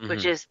 Mm-hmm.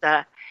 Which is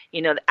the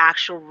the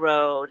actual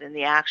road and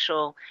the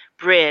actual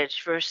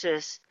bridge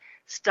versus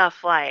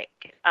stuff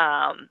like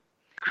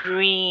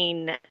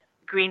green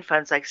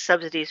funds, like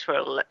subsidies for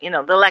the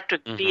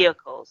electric mm-hmm.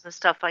 vehicles and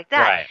stuff like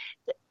that. Right.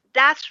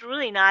 That's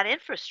really not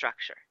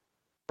infrastructure.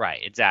 Right,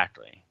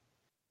 exactly.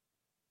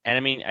 And I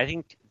mean, I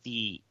think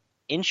the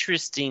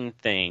interesting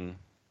thing,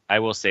 I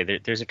will say,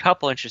 there's a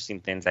couple interesting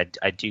things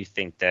I do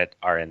think that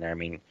are in there. I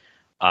mean,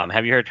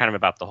 have you heard kind of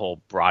about the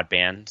whole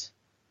broadband?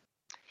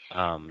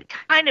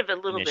 Kind of a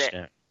little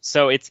initiative? Bit.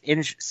 So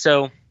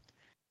so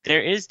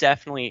there is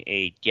definitely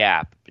a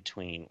gap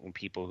between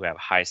people who have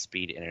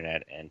high-speed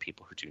internet and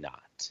people who do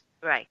not.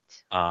 Right.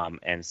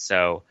 And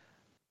so,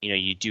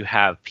 you do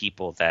have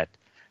people that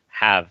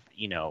have,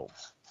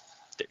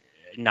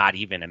 not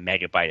even a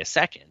megabyte a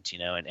second,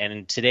 and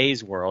in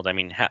today's world, I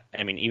mean,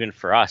 even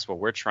for us, what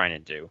we're trying to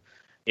do,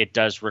 it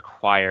does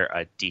require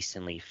a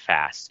decently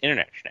fast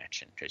internet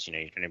connection, because,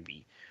 you're going to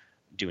be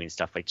doing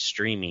stuff like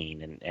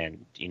streaming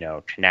and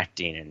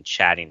connecting and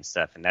chatting and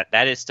stuff. And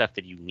that is stuff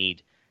that you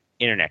need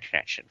internet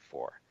connection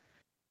for.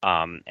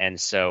 And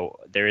so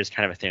there is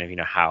kind of a thing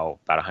of, how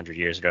about 100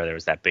 years ago, there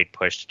was that big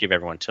push to give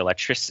everyone to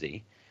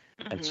electricity.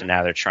 Mm-hmm. And so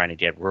now they're trying to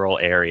get rural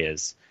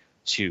areas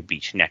to be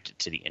connected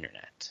to the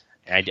internet.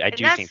 And I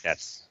do think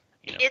that's,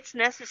 it's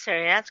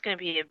necessary. That's going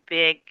to be a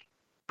big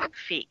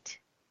feat.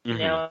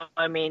 Mm-hmm.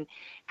 I mean,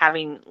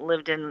 having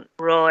lived in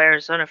rural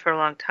Arizona for a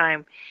long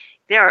time,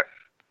 there are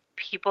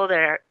people that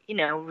are,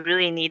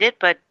 really need it,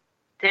 but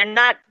they're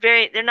not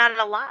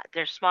a lot.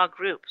 They're small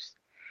groups.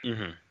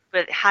 Mm-hmm.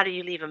 But how do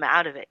you leave them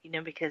out of it?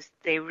 because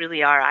they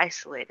really are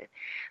isolated.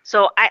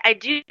 So I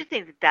do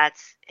think that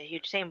that's a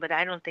huge thing, but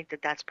I don't think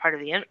that that's part of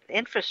the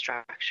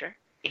infrastructure.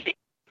 It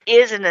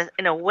is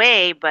in a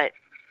way, but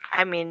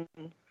I mean,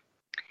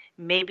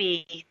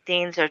 maybe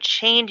things are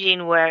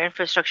changing where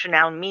infrastructure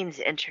now means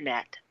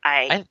internet.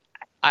 I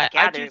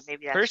gather do,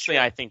 maybe that's personally,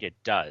 true. I think it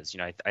does.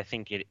 I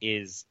think it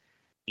is.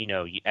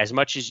 As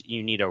much as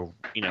you need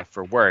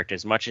for work,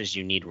 as much as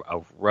you need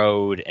a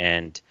road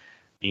and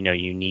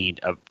you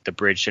need the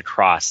bridge to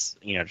cross,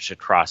 to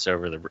cross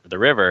over the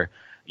river.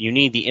 You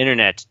need the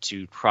internet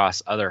to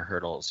cross other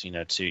hurdles. You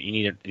need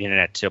the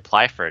internet to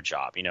apply for a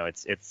job.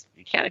 It's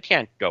you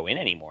can't go in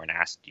anymore and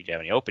ask, do you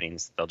have any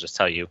openings? They'll just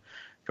tell you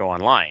go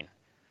online.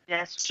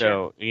 That's true.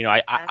 So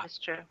that is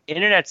true.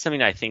 Internet's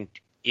something I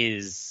think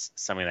is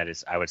something that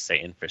is, I would say,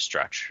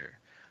 infrastructure.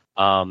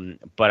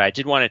 But I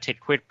did want to take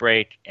a quick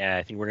break, and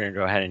I think we're going to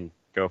go ahead and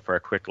go for a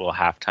quick little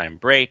halftime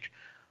break.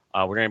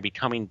 We're going to be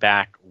coming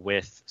back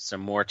with some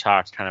more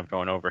talks, kind of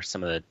going over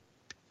some of the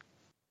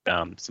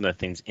some of the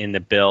things in the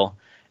bill.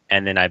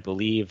 And then I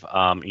believe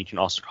you can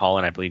also call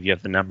in. I believe you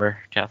have the number,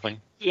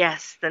 Kathleen.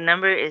 Yes, the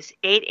number is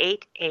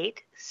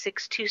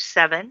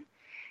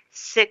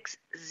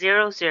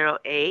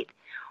 888-627-6008,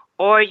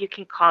 or you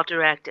can call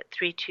direct at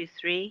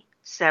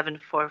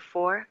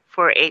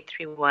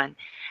 323-744-4831.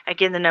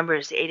 Again, the number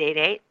is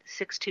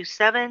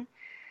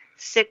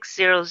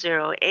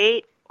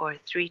 888-627-6008 or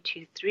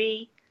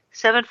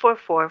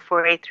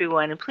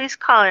 323-744-4831. And please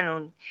call in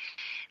and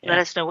let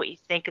us know what you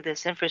think of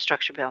this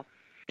infrastructure bill.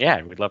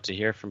 Yeah, we'd love to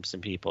hear from some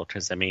people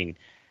because, I mean,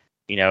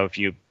 you know, if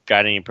you've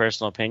got any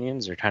personal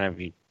opinions or kind of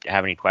you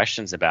have any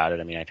questions about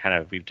it, I mean,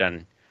 we've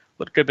done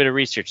a good bit of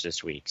research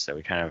this week, so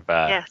we kind of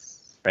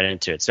right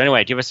into it. So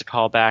anyway, give us a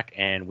call back,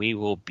 and we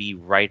will be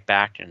right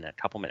back in a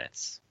couple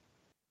minutes.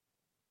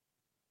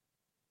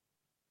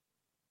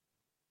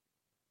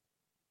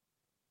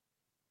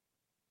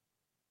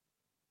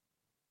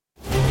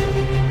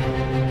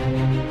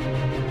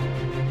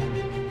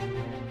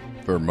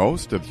 For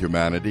most of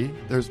humanity,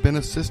 there's been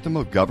a system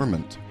of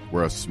government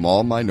where a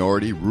small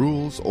minority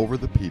rules over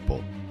the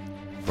people.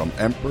 From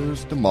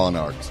emperors to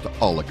monarchs to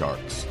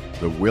oligarchs,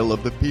 the will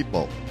of the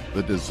people,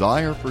 the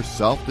desire for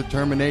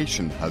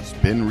self-determination has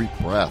been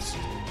repressed.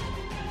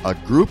 A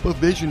group of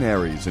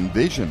visionaries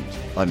envisioned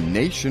a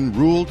nation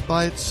ruled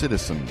by its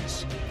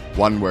citizens,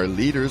 one where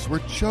leaders were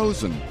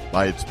chosen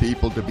by its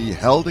people to be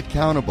held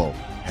accountable.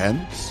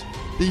 Hence,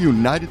 the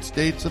United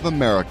States of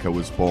America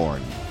was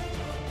born.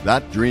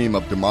 That dream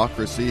of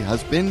democracy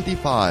has been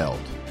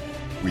defiled.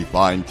 We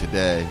find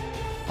today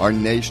our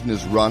nation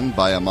is run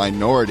by a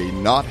minority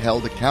not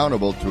held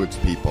accountable to its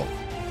people.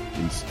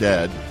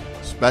 Instead,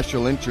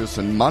 special interests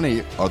and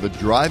money are the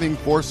driving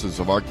forces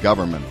of our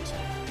government.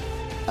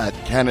 At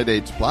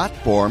Candidates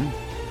Platform,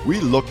 we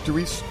look to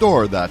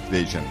restore that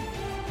vision.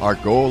 Our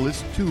goal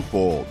is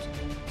twofold: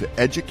 to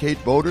educate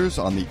voters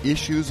on the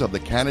issues of the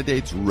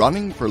candidates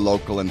running for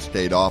local and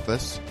state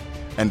office,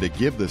 and to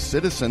give the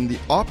citizen the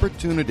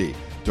opportunity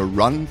to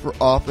run for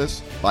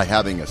office by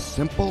having a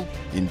simple,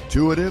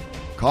 intuitive,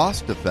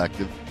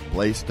 cost-effective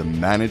place to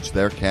manage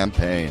their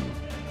campaign.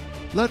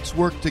 Let's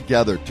work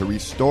together to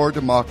restore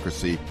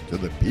democracy to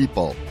the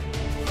people.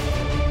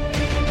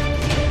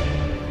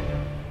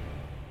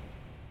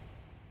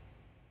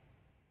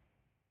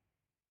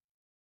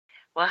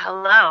 Well,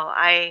 hello.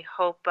 I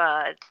hope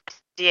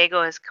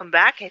Diego has come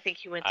back. I think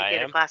he went to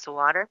get a glass of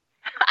water.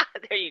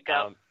 There you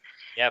go.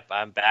 Yep,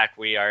 I'm back.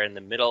 We are in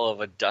the middle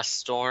of a dust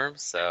storm,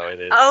 so it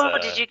is. Oh,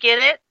 did you get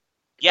it?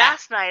 Yeah.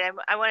 Last night,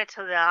 I want to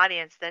tell the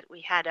audience that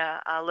we had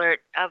a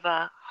alert of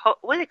a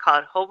what do they call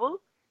it? Haboob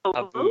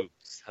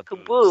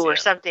or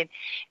something,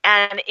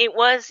 and it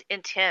was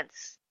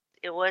intense.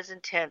 It was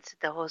intense.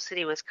 The whole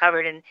city was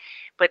covered,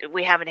 but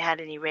we haven't had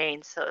any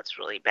rain, so it's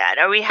really bad.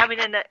 Are we having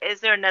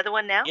is there another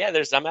one now? Yeah,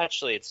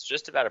 it's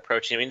just about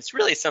approaching. I mean, it's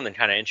really something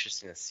kind of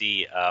interesting to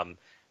see.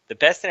 The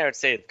best thing I would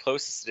say, the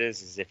closest it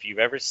is if you've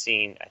ever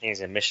seen, I think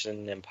it's a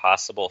Mission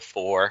Impossible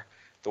 4,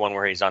 the one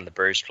where he's on the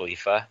Burj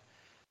Khalifa,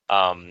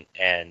 and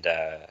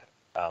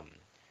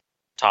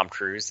Tom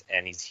Cruise,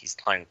 and he's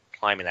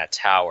climbing that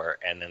tower,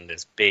 and then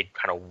this big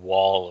kind of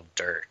wall of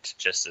dirt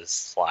just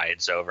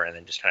slides over and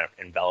then just kind of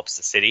envelops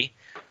the city.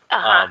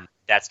 Uh-huh.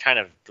 That's kind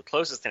of the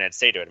closest thing I'd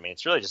say to it. I mean,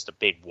 it's really just a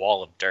big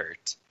wall of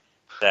dirt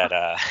that,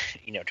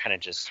 kind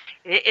of just...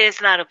 It is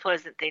not a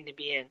pleasant thing to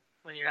be in.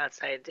 When you're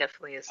outside, it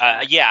definitely is.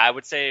 Yeah, I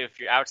would say if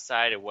you're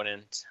outside, it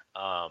wouldn't.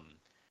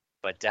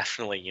 But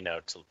definitely,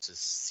 to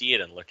see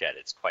it and look at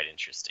it, it's quite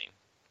interesting.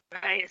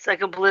 Right. It's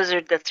like a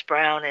blizzard that's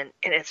brown, and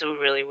it's a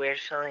really weird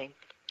feeling.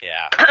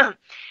 Yeah.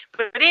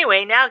 But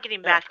anyway, now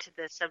getting back to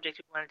the subject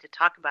we wanted to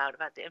talk about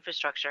the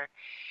infrastructure.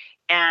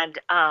 And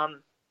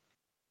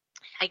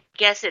I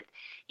guess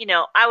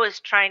I was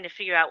trying to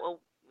figure out,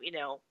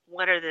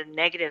 what are the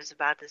negatives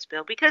about this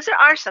bill? Because there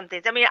are some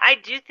things. I mean, I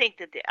do think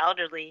that the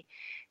elderly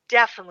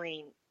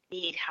definitely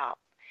need help.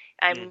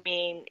 I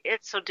mean,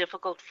 it's so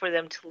difficult for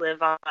them to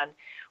live on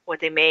what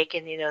they make,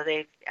 and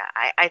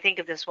I think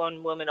of this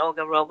one woman,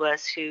 Olga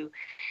Robles, who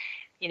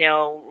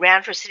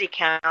ran for city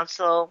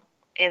council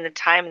in the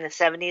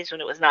 70s when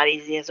it was not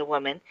easy as a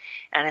woman,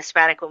 and a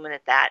Hispanic woman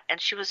at that,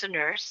 and she was a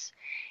nurse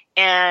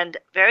and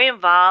very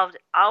involved,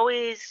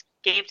 always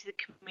gave to the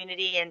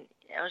community, and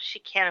she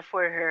can't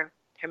afford her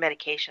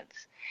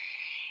medications.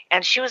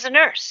 And she was a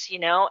nurse,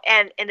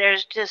 and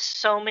there's just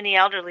so many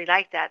elderly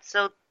like that.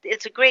 So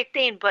it's a great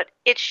thing, but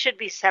it should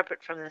be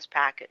separate from this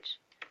package.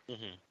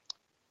 Mm-hmm.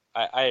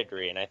 I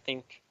agree. And I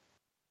think,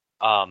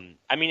 I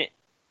mean,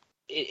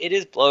 it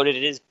is bloated.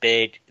 It is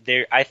big.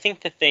 I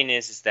think the thing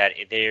is that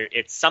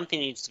it's something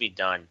needs to be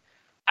done.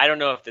 I don't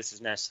know if this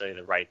is necessarily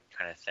the right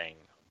kind of thing,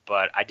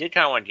 but I did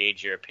kind of want to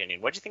gauge your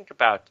opinion. What do you think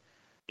about,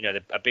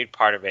 a big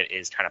part of it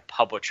is kind of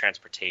public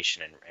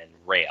transportation and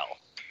rail?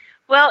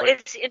 Well,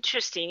 it's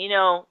interesting,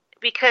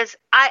 because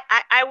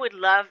I would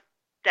love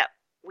that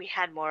we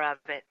had more of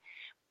it,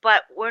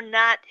 but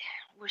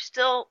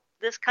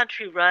this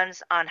country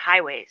runs on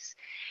highways.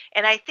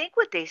 And I think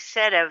what they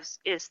said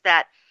is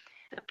that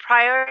the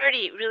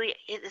priority really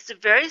is a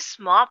very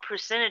small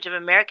percentage of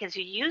Americans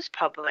who use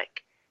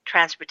public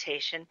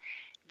transportation.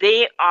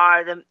 They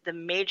are the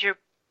major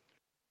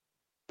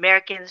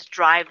Americans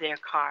drive their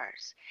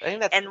cars. I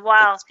think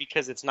that's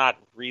because it's not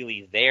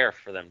really there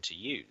for them to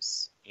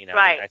use.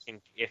 Right. I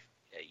think if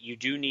you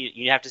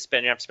have to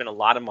spend a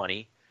lot of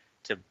money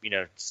to,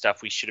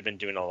 stuff we should have been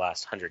doing the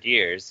last 100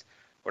 years.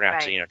 We're going to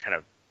have to, kind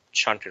of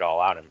chunk it all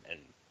out and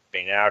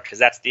bang it out, because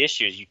that's the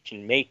issue. Is you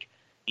can make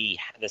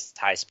this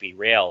high-speed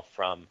rail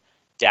from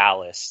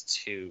Dallas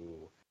to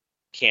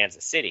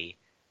Kansas City,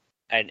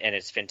 and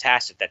it's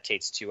fantastic. That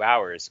takes 2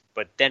 hours,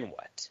 but then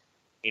what?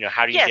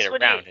 How do you get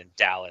around in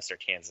Dallas or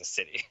Kansas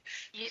City?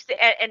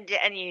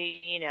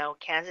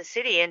 Kansas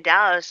City and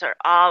Dallas are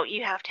all,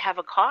 you have to have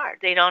a car.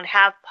 They don't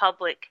have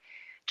public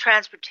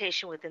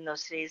transportation within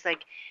those cities.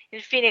 Like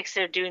in Phoenix,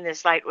 they're doing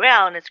this light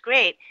rail, and it's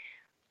great.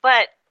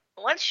 But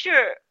once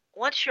you're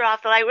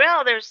off the light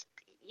rail, there's,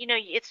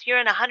 you're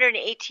in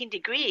 118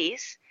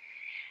 degrees,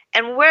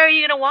 and where are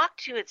you going to walk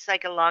to? It's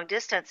like a long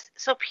distance,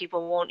 so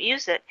people won't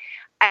use it.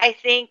 I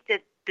think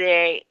that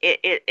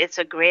it's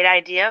a great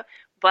idea,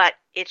 but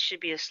it should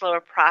be a slower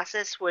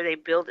process where they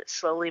build it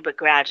slowly but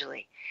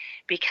gradually,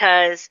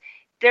 because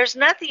there's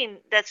nothing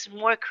that's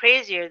more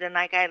crazier than,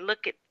 like, I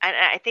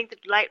think the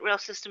light rail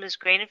system is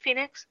great in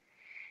Phoenix,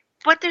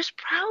 but there's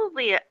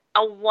probably a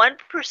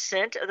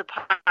 1% of the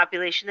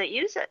population that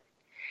use it.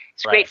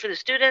 It's great for the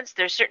students.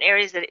 There's certain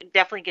areas that it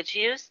definitely gets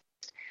used,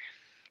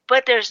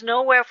 but there's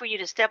nowhere for you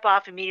to step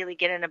off, immediately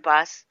get in a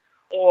bus,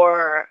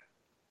 or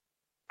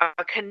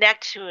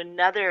connect to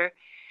another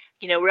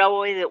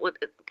railway that would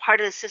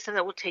part of the system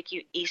that will take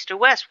you east or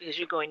west, because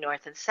you're going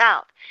north and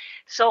south.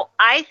 So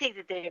I think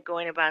that they're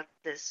going about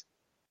this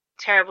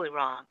terribly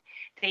wrong.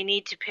 They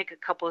need to pick a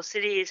couple of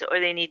cities, or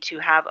they need to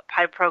have a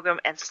pilot program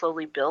and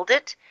slowly build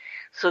it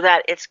so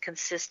that it's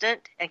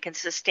consistent and can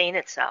sustain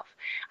itself.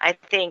 I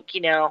think,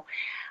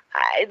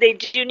 they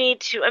do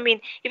need to. I mean,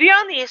 if you're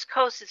on the East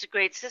Coast, it's a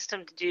great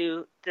system to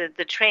do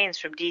the trains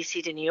from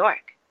DC to New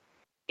York.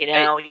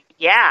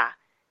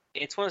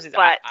 It's one of those things.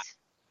 But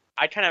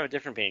I kind of have a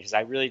different opinion, because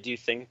I really do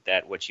think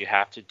that what you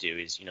have to do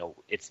is,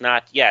 it's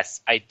not,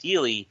 yes,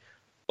 ideally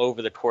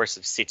over the course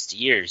of 60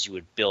 years, you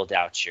would build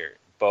out your,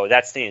 but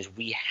that's the thing is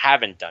we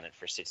haven't done it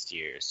for 60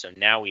 years. So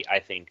now I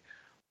don't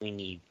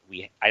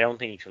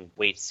think you can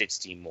wait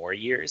 60 more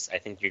years. I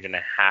think you're going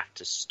to have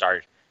to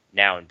start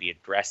now and be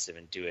aggressive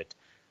and do it,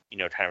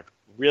 kind of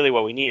really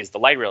what we need is the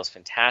light rail is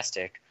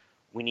fantastic.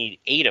 We need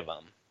 8 of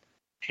them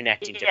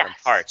connecting different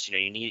parts.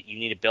 You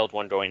need to build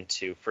one going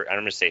to, I'm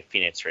going to say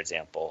Phoenix, for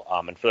example.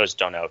 And for those who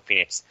don't know,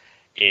 Phoenix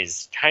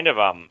is kind of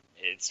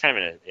it's kind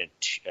of in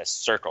a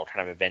circle,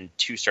 kind of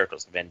two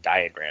circles, a Venn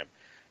diagram.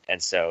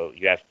 And so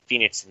you have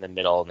Phoenix in the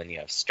middle, and then you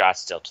have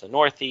Scottsdale to the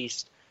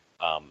northeast,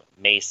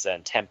 Mesa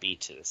and Tempe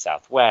to the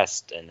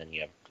southwest, and then you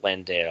have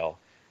Glendale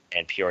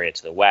and Peoria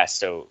to the west.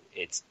 So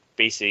it's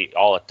basically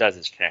all it does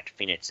is connect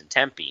Phoenix and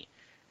Tempe.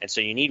 And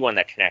so you need one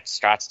that connects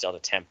Scottsdale to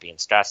Tempe and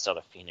Scottsdale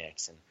to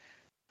Phoenix, and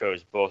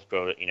and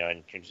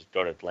can just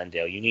go to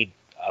Glendale. You need,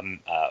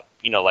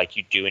 like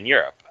you do in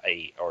Europe,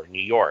 or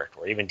New York,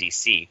 or even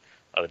DC.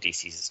 Although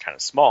DC is kind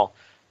of small,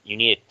 you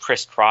need it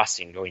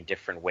crisscrossing, going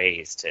different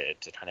ways to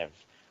kind of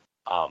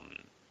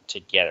to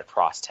get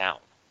across town.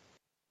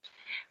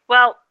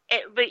 Well,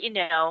 but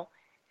to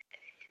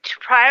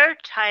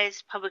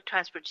prioritize public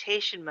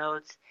transportation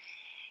modes,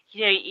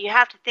 you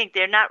have to think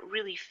they're not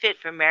really fit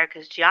for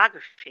America's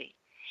geography,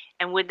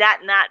 and would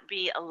that not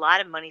be a lot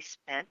of money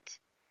spent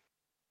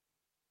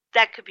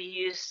that could be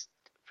used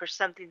for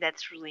something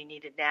that's really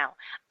needed now?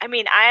 I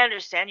mean, I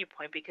understand your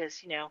point,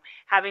 because,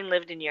 having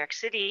lived in New York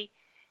City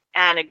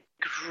and a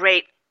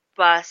great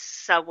bus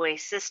subway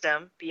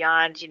system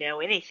beyond,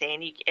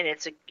 anything,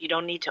 you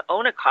don't need to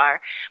own a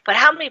car, but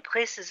how many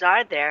places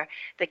are there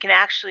that can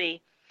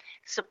actually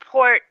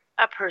support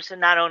a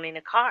person not owning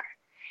a car?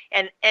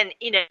 And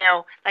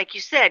like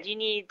you said, you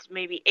need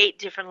maybe 8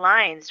 different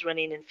lines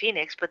running in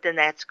Phoenix, but then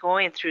that's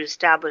going through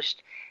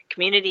established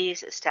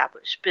communities,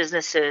 established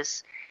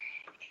businesses,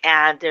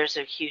 and there's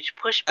a huge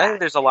pushback. I think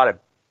there's a lot of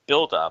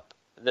buildup.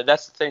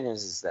 That's the thing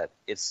is that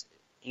it's,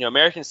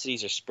 American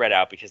cities are spread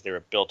out because they were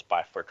built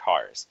for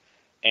cars.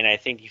 And I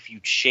think if you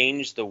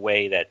change the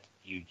way that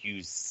you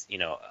use,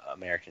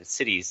 American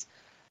cities,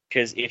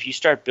 because if you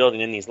start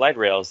building in these light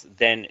rails,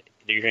 then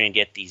you're going to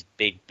get these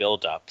big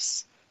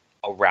buildups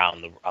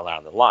around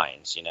the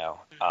lines,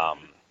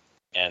 Mm-hmm.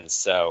 And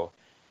so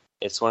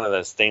it's one of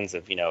those things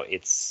of,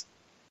 it's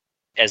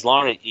as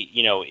long as,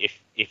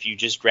 if you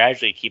just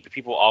gradually keep it,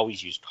 people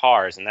always use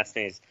cars, and that's the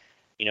thing is,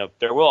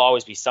 there will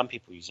always be some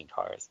people using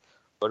cars,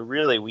 but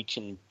really we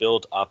can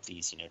build up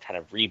these, kind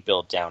of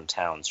rebuild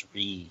downtowns,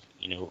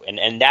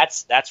 and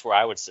that's where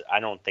I would say, I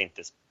don't think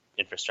this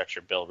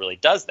infrastructure bill really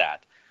does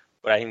that,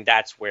 but I think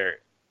that's where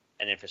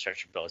an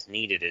infrastructure bill is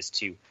needed, is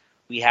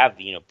we have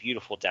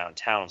beautiful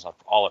downtowns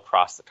all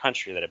across the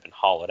country that have been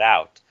hollowed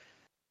out,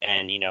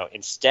 and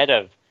instead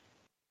of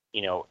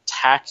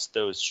tax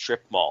those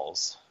strip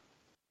malls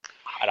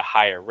at a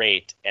higher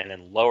rate and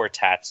then lower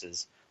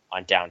taxes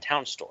on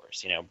downtown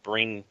stores,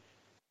 bring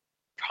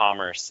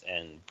commerce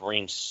and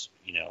bring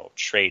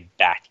trade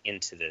back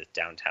into the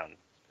downtown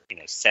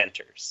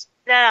centers.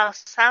 That all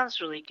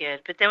sounds really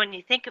good, but then when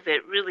you think of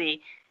it,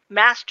 really,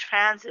 mass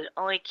transit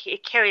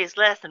it carries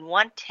less than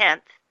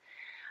 1/10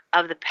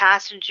 of the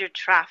passenger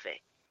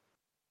traffic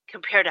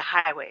compared to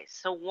highways.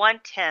 So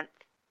 1/10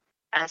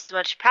 as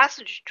much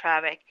passenger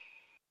traffic.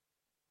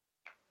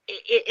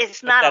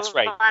 It's not that's a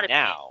right lot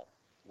now,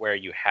 where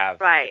you have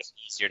it's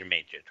easier to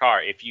make your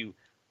car. If you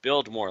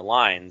build more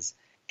lines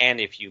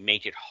and if you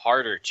make it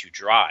harder to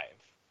drive,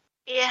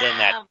 then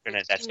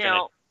that's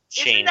gonna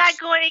change. Isn't that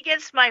going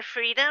against my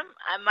freedom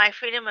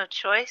of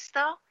choice,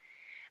 though? I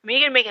mean,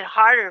 you're gonna make it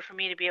harder for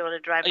me to be able to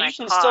drive my car. You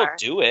can still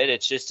do it.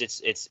 It's just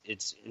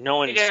it's no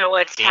one's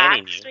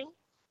banning you. Me?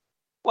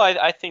 Well,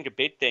 I think a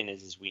big thing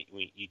is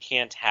you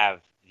can't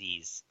have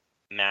these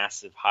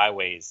massive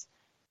highways,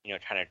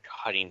 kind of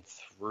cutting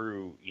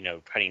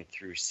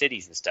through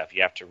cities and stuff.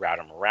 You have to route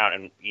them around,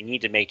 and you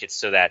need to make it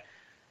so that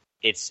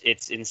it's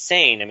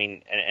insane. I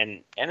mean,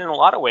 and in a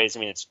lot of ways, I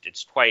mean,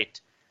 it's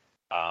quite,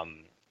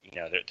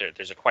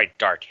 there's a quite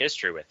dark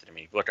history with it. I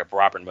mean, if you look up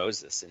Robert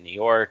Moses in New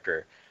York,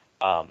 or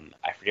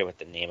I forget what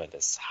the name of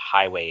this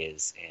highway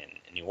is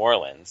in New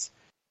Orleans,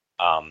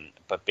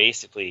 but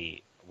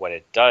basically what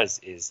it does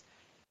is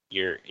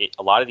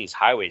a lot of these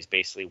highways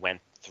basically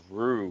went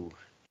through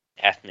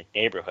ethnic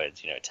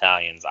neighborhoods,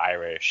 Italians,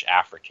 Irish,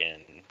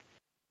 African,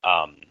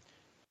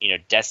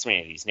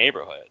 decimated these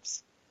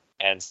neighborhoods.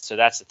 And so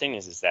that's the thing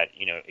is that,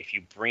 if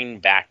you bring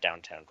back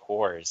downtown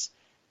cores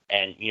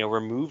and,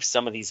 remove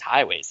some of these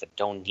highways that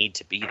don't need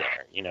to be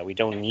there, we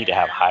don't need to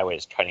have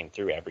highways cutting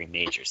through every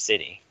major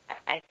city.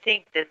 I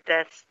think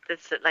that's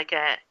like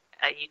a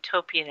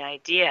utopian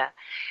idea.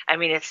 I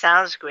mean, it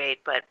sounds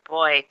great, but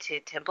boy,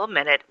 to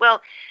implement it,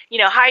 well,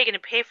 how are you going to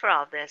pay for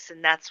all this?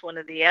 And that's one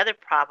of the other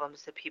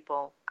problems that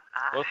people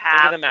have.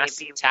 Think of the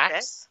massive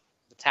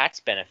the tax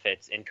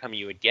benefits income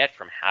you would get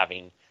from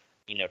having,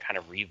 kind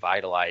of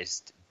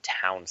revitalized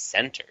town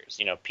centers.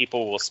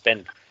 People will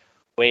spend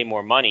way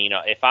more money.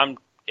 If I'm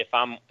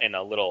in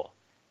a little,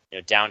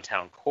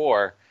 downtown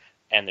core,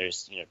 and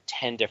there's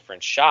 10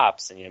 different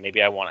shops, and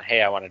maybe I want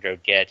to go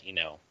get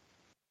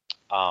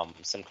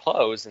some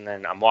clothes, and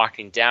then I'm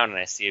walking down and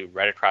I see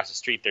right across the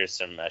street there's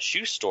some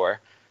shoe store.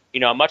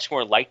 I'm much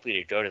more likely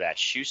to go to that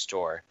shoe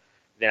store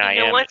than I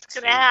am. What's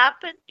going to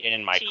happen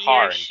in my to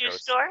car? Your shoe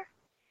store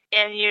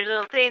and your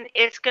little thing,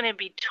 it's going to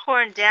be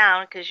torn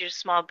down because you're a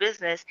small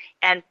business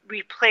and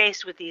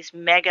replaced with these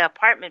mega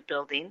apartment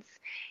buildings,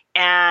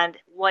 and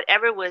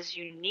whatever was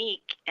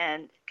unique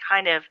and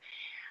kind of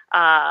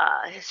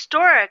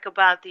historic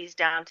about these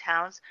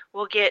downtowns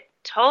will get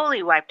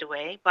totally wiped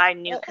away by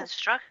new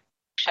construction.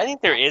 I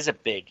think there is a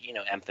big,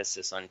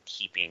 emphasis on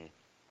keeping,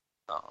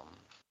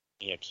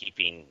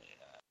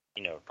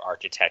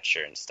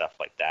 architecture and stuff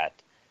like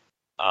that.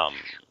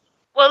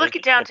 Well, look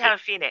at downtown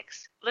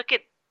Phoenix.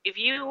 If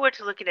you were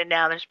to look at it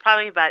now, there's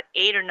probably about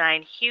 8 or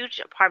 9 huge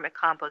apartment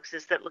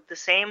complexes that look the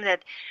same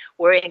that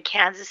were in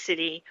Kansas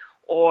City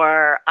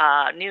or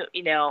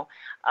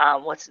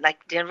what's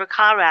like Denver,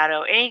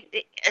 Colorado,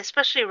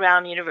 especially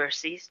around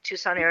universities,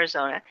 Tucson,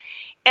 Arizona,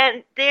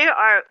 and they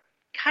are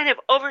kind of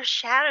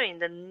overshadowing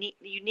the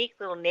unique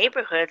little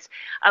neighborhoods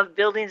of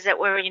buildings that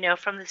were,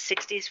 from the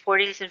 60s,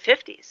 40s, and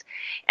 50s.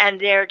 And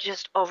they're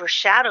just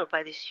overshadowed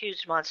by these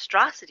huge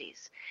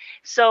monstrosities.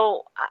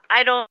 So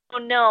I don't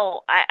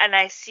know.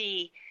 I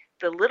see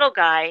the little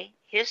guy,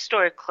 his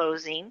store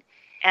closing,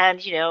 and,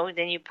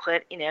 then you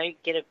put, you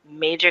get a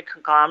major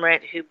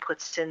conglomerate who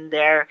puts in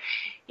their,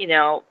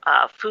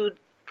 food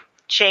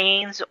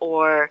chains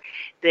or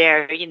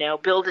their,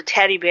 build a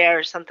teddy bear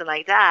or something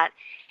like that.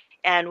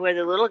 And where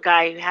the little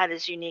guy who had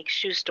his unique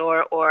shoe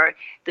store or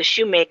the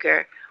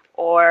shoemaker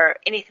or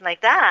anything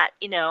like that,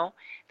 the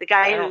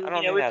guy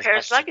who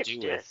repairs luggage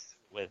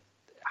with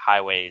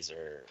highways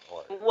or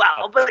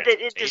well, but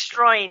it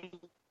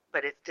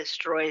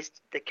destroys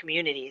the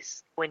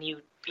communities when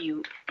you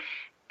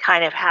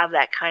kind of have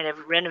that kind of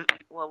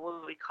what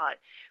would we call it,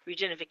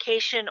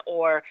 regenification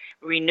or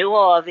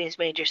renewal of these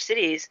major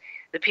cities.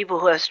 The people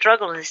who have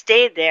struggled and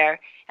stayed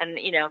there and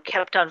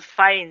kept on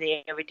fighting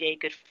the everyday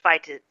good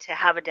fight to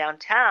have a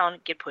downtown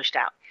get pushed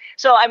out.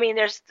 So I mean,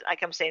 there's,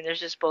 like I'm saying, there's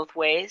just both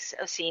ways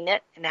of seeing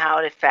it and how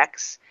it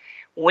affects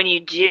when you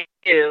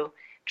do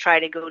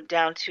try to go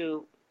down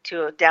to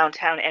a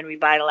downtown and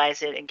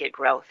revitalize it and get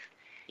growth.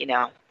 You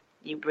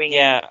bring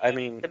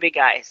in the big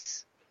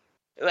guys.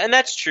 And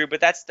that's true, but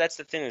that's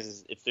the thing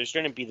is if there's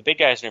going to be, the big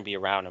guys are going to be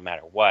around no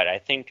matter what. I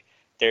think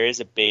there is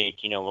a big,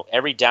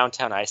 every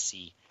downtown I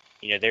see,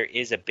 there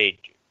is a big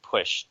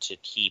push to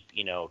keep,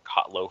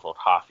 local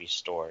coffee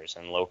stores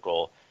and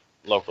local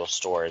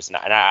stores. And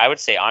I would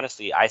say,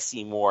 honestly, I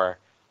see more,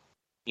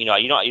 you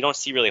don't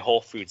see really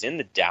Whole Foods in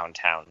the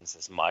downtowns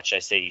as much. I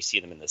say you see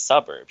them in the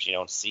suburbs. You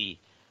don't see,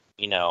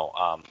 in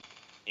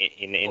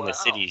the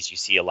cities, you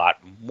see a lot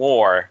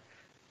more.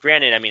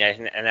 Granted, I mean,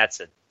 and that's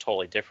a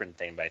totally different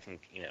thing, but I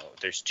think,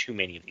 there's too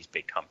many of these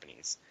big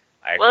companies.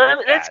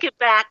 Let's get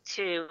back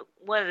to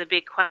one of the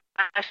big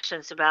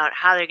questions about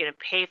how they're going to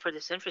pay for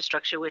this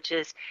infrastructure, which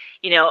is,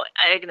 they're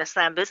going to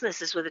slam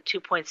businesses with a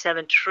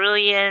 $2.7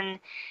 trillion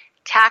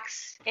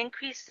tax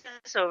increases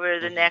over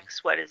the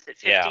next,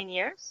 15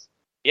 years?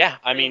 Yeah,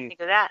 I What do you mean,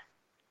 think of that?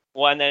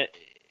 well, and then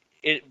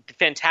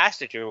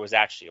Fantastic Year was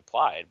actually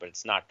applied, but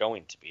it's not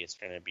going to be. It's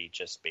going to be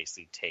just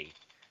basically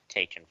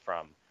taken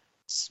from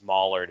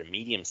smaller to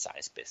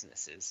medium-sized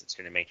businesses. It's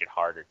going to make it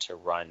harder to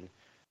run,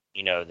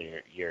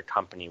 your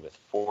company with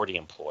 40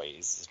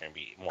 employees is going to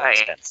be more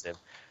expensive.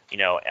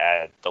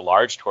 The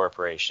large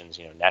corporations,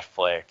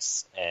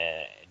 Netflix,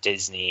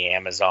 Disney,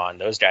 Amazon,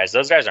 those guys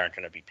aren't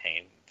going to be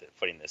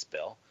footing this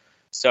bill.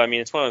 So, I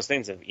mean, it's one of those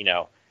things of,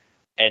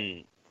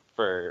 and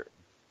for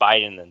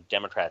Biden and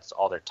Democrats,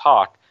 all their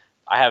talk,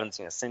 I haven't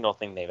seen a single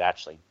thing they've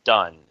actually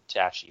done to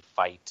actually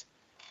fight,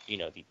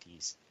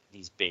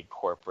 these big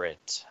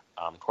corporate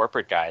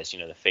guys,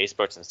 the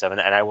Facebooks and stuff.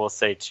 And I will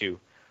say to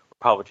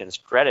Republicans'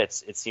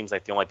 credits, it seems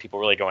like the only people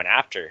really going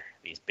after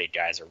these big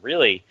guys are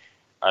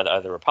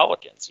the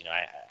Republicans.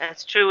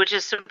 That's true, which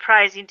is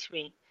surprising to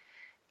me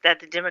that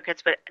the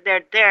Democrats, but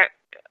they're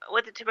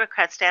what the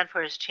Democrats stand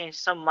for has changed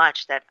so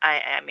much that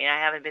I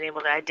haven't been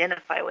able to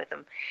identify with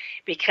them,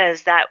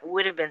 because that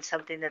would have been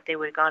something that they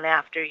would have gone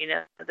after.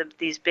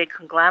 These big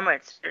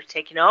conglomerates are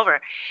taking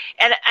over,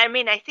 and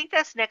I think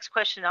that's the next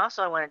question.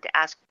 Also, I wanted to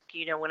ask.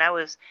 When I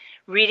was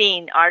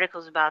reading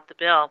articles about the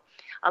bill,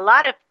 a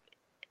lot of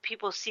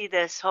people see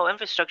this whole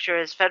infrastructure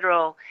as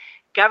federal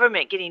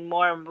government getting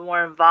more and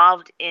more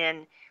involved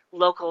in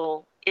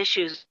local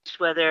issues,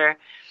 whether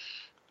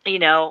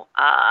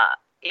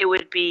it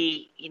would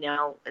be, in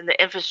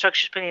the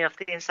infrastructure spending of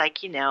things like,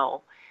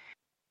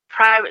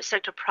 private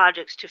sector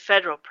projects to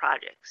federal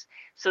projects.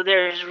 So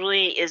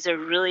is there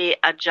really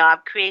a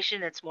job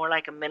creation that's more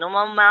like a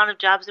minimum amount of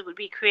jobs that would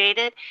be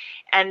created?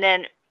 And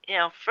then,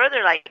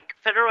 further, like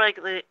federal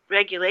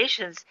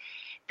regulations,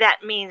 that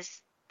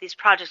means these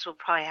projects will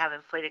probably have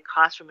inflated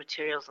costs for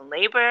materials and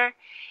labor.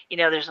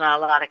 There's not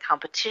a lot of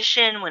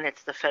competition when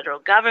it's the federal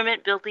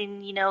government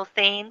building,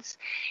 things.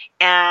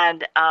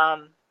 And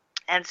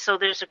so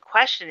there's a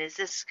question, is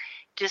this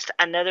just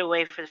another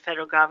way for the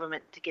federal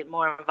government to get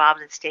more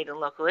involved in state and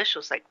local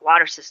issues like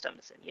water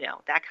systems and,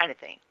 that kind of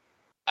thing?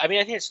 I mean,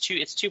 I think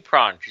it's two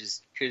pronged,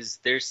 because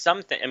there's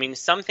something,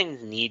 some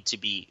things need to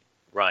be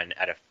run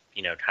at a,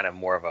 kind of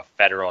more of a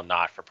federal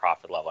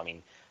not-for-profit level. I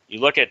mean, you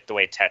look at the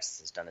way Texas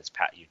has done its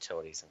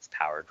utilities and its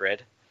power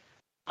grid.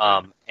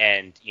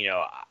 And,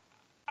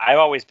 I've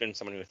always been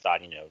someone who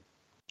thought,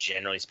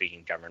 generally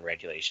speaking, government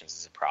regulations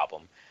is a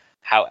problem.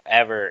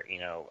 However,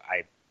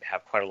 I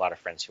have quite a lot of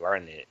friends who are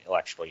in the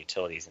electrical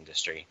utilities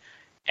industry,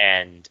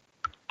 and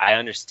I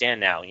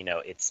understand now,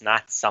 it's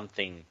not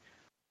something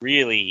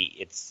really,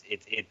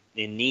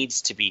 it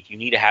needs to be, you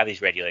need to have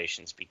these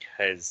regulations,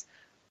 because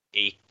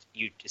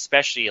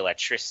especially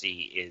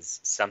electricity is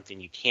something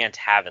you can't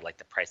have it like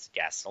the price of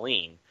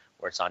gasoline,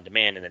 where it's on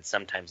demand, and then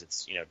sometimes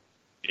it's,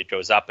 it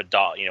goes up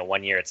 $1.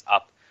 1 year it's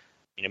up.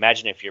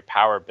 Imagine if your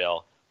power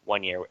bill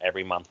 1 year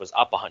every month was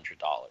up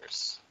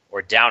 $100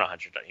 or down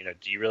 $100.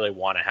 Do you really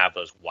want to have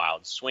those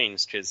wild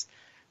swings? Because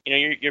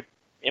you're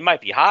it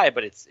might be high,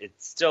 but it's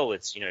still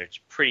it's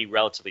pretty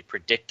relatively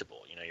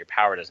predictable. Your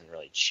power doesn't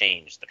really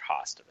change the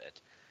cost of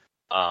it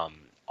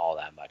all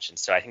that much. And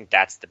so I think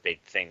that's the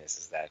big thing.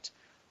 Is that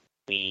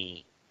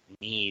we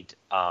need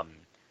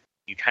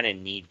you kind of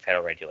need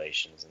federal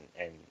regulations,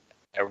 and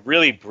a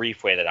really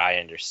brief way that I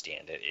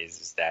understand it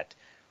is that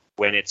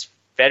when it's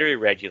federally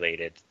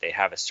regulated, they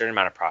have a certain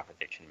amount of profit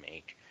they can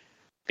make.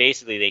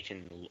 Basically, they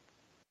can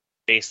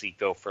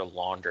go for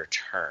longer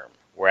term.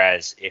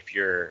 Whereas if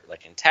you're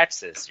like in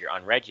Texas, you're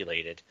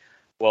unregulated,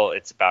 well,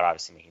 it's about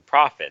obviously making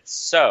profits.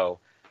 So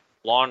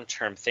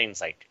long-term things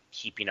like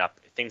keeping up,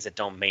 things that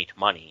don't make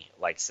money,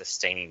 like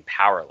sustaining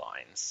power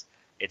lines.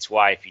 It's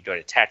why if you go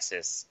to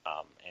Texas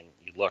and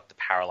you look, the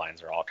power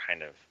lines are all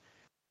kind of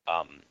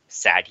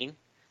sagging,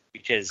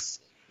 because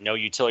no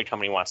utility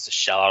company wants to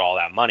shell out all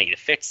that money to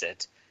fix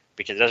it,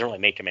 because it doesn't really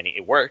make them any.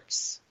 It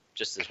works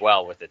just as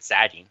well with it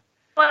sagging.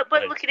 But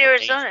look at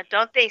Arizona.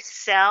 Don't they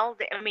sell?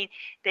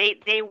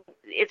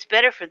 It's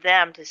better for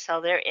them to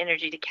sell their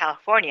energy to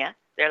California,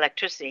 their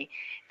electricity,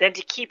 than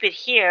to keep it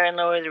here and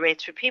lower the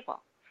rates for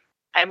people.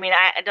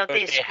 Don't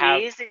they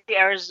squeeze the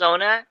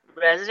Arizona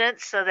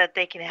residents so that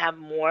they can have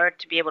more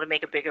to be able to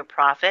make a bigger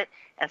profit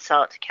and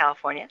sell it to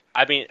California?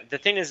 The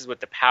thing is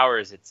with the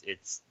powers,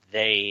 it's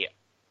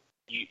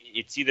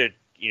either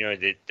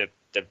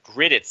the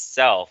grid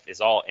itself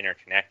is all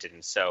interconnected,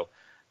 and so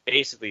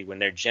basically when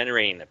they're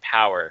generating the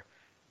power,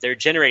 they're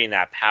generating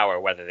that power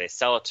whether they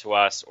sell it to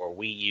us or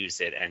we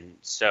use it. And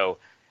so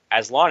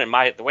as long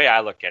as the way I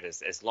look at it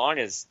is, as long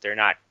as they're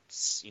not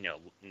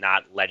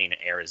letting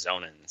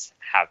Arizonans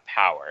have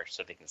power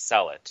so they can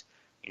sell it,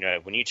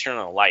 when you turn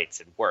on the lights,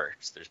 it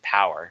works, there's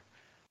power.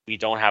 We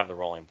don't have the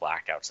rolling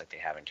blackouts like they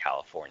have in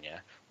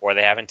California or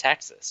they have in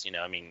Texas.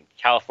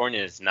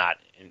 California is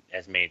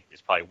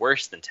is probably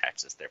worse than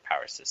Texas, their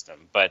power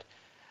system, but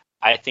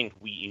I think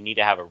you need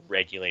to have a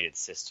regulated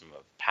system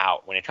of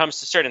power when it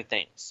comes to certain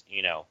things.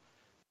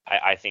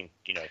 I think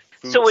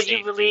food so would safety,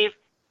 you believe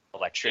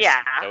electricity,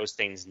 those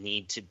things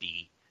need to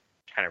be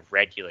kind of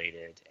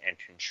regulated and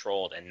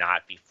controlled and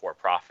not be for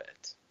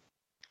profit.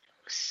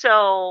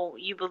 So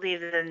you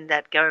believe then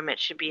that government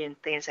should be in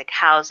things like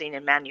housing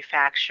and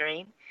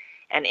manufacturing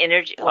and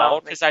energy? No,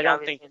 Well, because like I the don't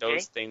obvious think energy.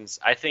 those things.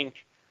 I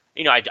think,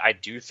 I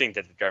do think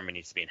that the government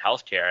needs to be in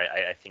healthcare.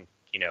 I think,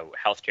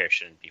 healthcare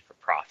shouldn't be for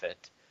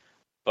profit.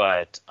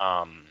 But,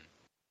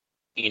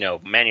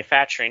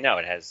 manufacturing, no,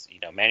 it has,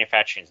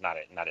 manufacturing is not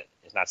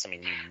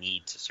something you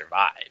need to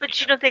survive.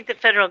 But you don't think the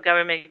federal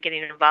government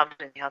getting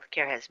involved in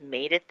healthcare has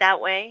made it that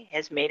way?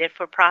 Has made it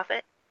for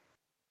profit?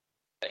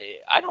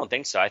 I don't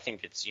think so. I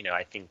think it's,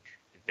 I think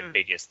the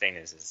biggest thing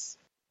is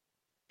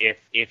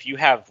if you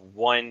have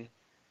one,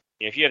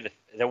 if you have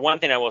the one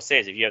thing I will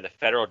say is if you have the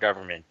federal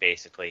government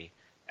basically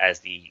as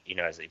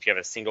as if you have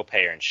a single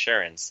payer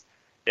insurance,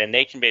 then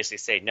they can basically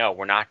say, no,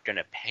 we're not going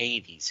to pay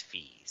these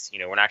fees.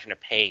 We're not going to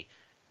pay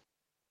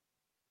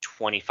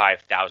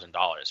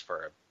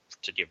 $25,000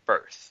 to give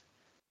birth.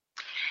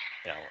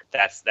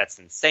 That's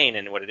insane.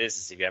 And what it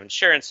is if you have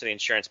insurance, so the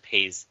insurance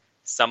pays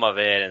some of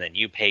it, and then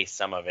you pay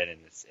some of it, and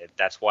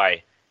that's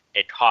why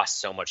it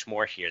costs so much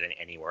more here than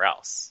anywhere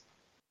else.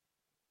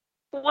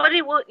 The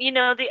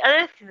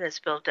other thing this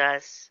bill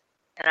does,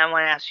 and I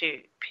want to ask your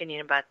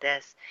opinion about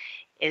this,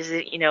 is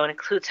that, it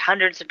includes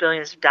hundreds of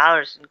billions of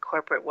dollars in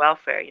corporate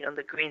welfare,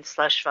 the green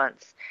slush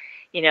funds,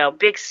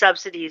 big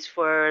subsidies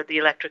for the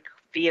electric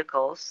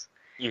vehicles,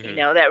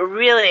 that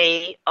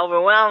really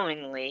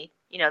overwhelmingly,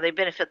 they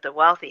benefit the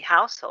wealthy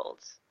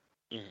households,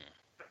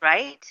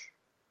 right?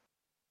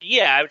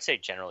 Yeah, I would say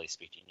generally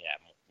speaking, yeah.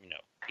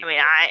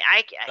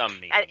 Some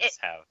means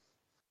have.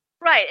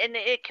 Right, and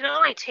it can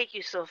only take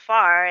you so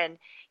far, and,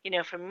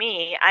 for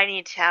me, I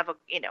need to have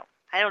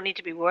I don't need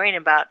to be worrying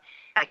about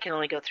I can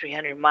only go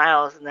 300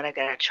 miles and then I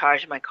got to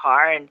charge my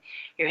car, and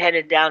you're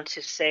headed down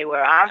to say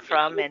where I'm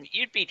from, and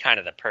you'd be kind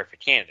of the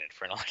perfect candidate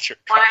for an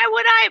electric car. Why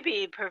would I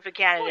be perfect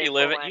candidate?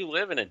 Well, you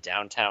live in a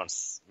downtown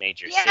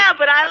major city. Yeah,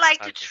 but I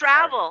like to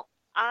travel.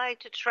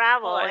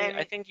 Well, and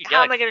I think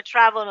how am I going to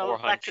travel in an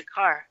electric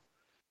car?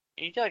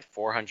 You get like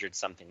 400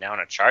 something now on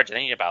a charge. I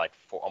think you get about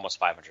almost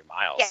 500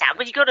 miles. Yeah,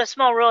 but you go to a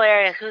small rural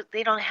area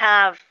they don't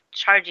have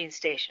charging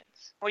stations.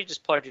 Well, you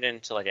just plug it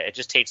into it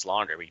just takes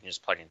longer, but you can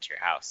just plug it into your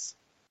house.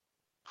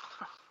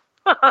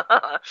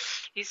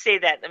 You say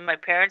that in my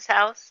parents'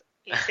 house?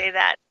 You say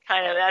that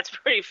that's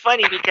pretty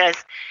funny because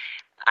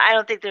I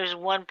don't think there's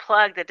one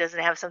plug that doesn't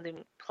have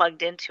something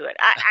plugged into it.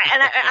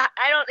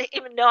 I don't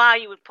even know how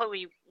you would plug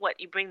you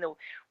bring the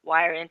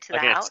wire into the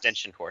house. Like an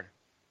extension cord.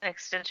 An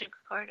extension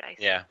cord? I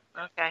see. Yeah.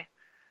 Okay.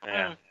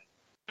 Yeah.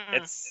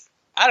 It's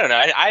I don't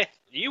know.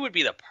 You would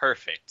be the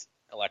perfect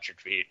electric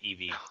EV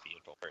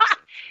vehicle person.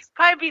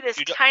 Probably be this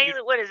tiny.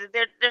 What is it?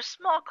 They're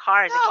small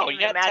cars. I can't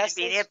even imagine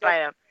being hit by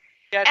them.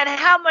 And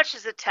how much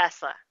is a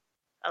Tesla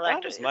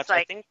electric? Not as much.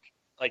 I think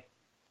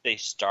they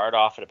start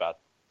off at about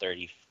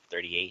 30,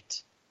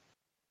 38.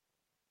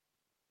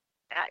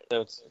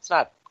 So it's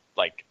not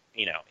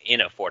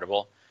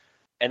inaffordable.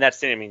 And that's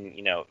the thing. I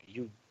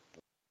mean,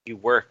 you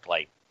work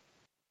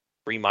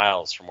 3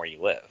 miles from where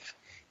you live.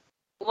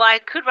 Well, I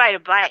could ride a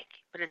bike,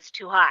 but it's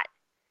too hot.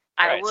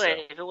 I would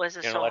if it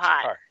wasn't so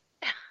hot.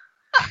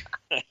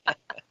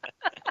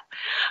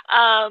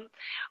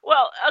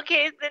 Well,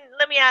 okay, then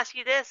let me ask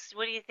you this.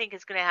 What do you think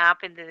is going to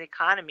happen to the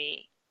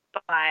economy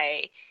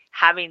by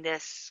having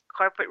this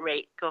corporate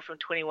rate go from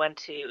 21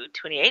 to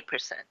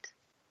 28%?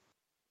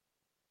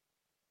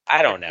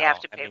 I don't know. You have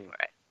to pay for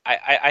it.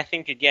 I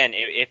think, again,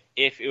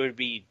 if it'd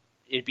be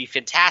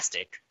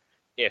fantastic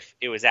if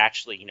it was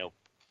actually,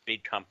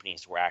 big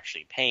companies were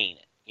actually paying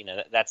it.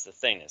 That's the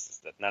thing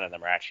is that none of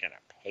them are actually going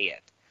to pay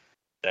it.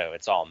 So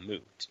it's all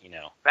moot,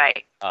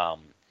 Right.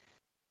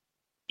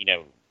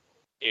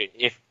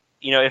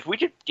 If we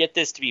could get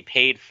this to be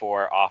paid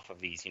for off of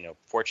these,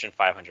 Fortune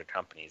 500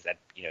 companies, that,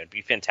 it'd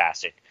be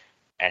fantastic,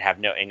 and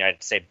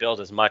I'd say build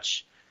as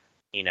much,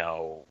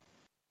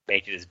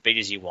 make it as big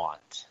as you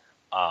want.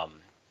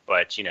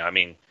 But,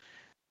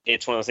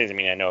 it's one of those things.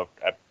 I know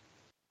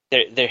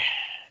they're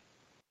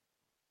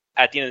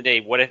at the end of the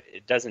day, what if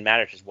it doesn't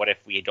matter? Because what if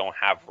we don't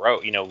have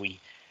road?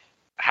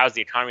 How's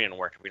the economy going to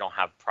work if we don't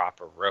have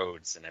proper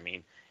roads and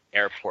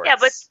airports? Yeah,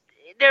 but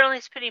they're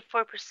only spending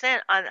 4%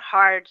 on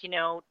hard,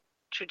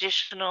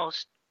 traditional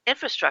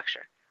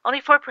infrastructure. Only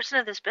 4%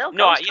 of this bill.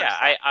 No,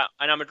 yeah,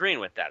 and I'm agreeing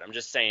with that. I'm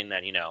just saying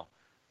that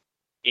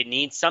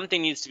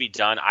something needs to be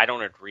done. I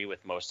don't agree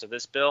with most of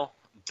this bill,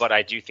 but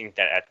I do think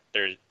that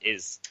there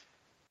is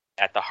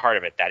at the heart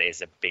of it that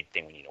is a big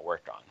thing we need to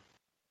work on.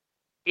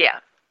 Yeah.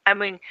 I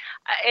mean,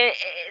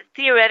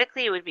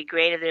 theoretically, it would be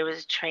great if there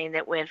was a train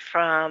that went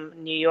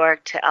from New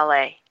York to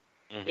LA,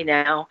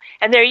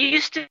 and there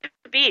used to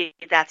be,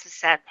 that's the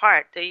sad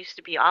part, there used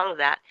to be all of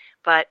that,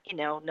 but,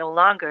 no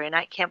longer, and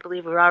I can't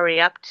believe we're already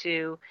up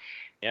to,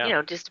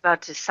 just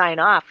about to sign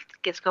off.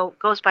 It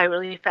goes by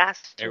really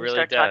fast when we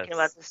start talking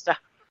about this stuff.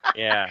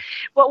 Yeah.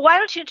 Well, why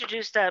don't you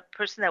introduce the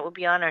person that will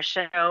be on our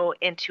show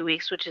in 2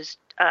 weeks, which is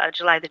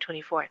July the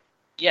 24th?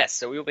 Yes,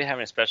 so we will be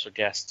having a special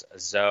guest,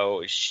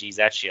 Zoe. She's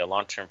actually a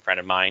long-term friend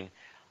of mine.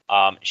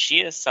 She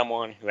is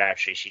someone who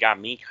she got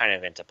me kind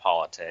of into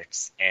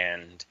politics,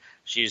 and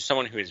she's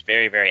someone who is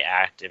very, very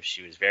active.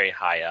 She was very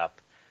high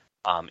up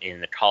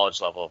in the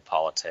college level of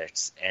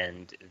politics,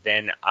 and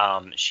then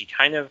she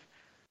kind of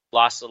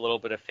lost a little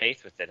bit of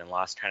faith with it, and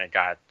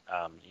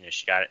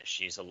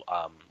she's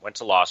went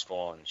to law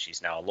school, and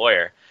she's now a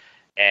lawyer,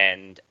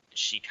 and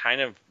she kind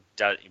of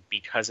does,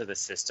 because of the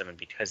system and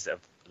because of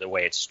the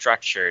way it's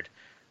structured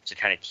to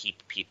kind of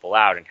keep people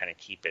out and kind of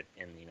keep it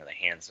in the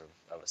hands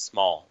of a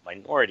small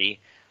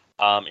minority.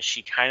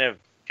 She kind of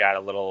got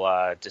a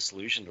little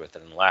disillusioned with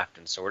it and left,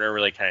 and so we're gonna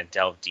really kind of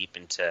delve deep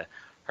into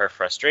her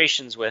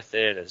frustrations with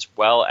it, as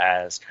well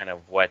as kind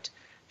of what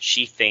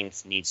she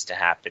thinks needs to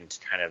happen to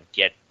kind of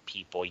get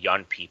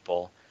young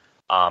people,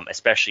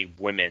 especially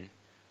women,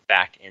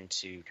 back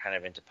into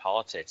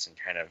politics and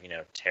kind of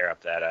tear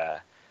up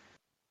that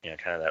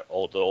kind of the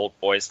old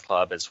boys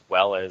club, as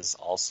well as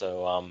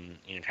also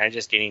kind of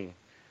just getting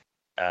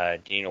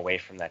away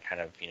from that kind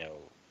of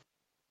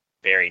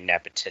very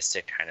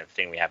nepotistic kind of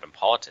thing we have in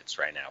politics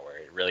right now, where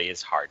it really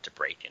is hard to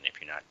break in if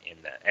you're not in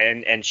that.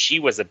 And she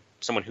was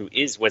someone who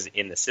was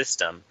in the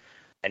system,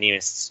 and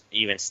even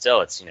still,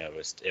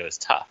 it was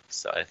tough.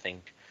 So I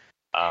think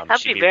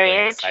that'd be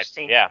very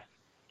interesting. Yeah.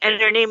 And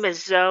her name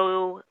is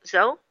Zoe.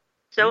 Zoe.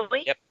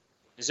 Yep.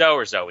 Zoe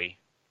or Zoe.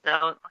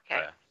 Zoe.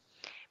 Okay.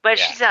 But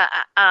yeah.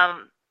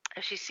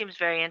 She seems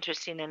very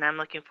interesting, and I'm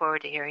looking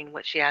forward to hearing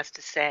what she has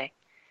to say.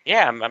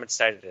 Yeah, I'm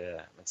excited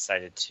to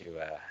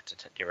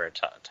give her a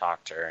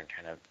talk to her and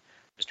kind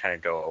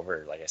of go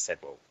over, like I said,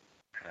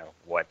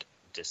 what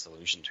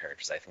disillusioned her,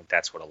 because I think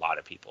that's what a lot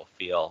of people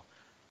feel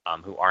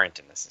who aren't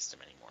in the system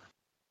anymore.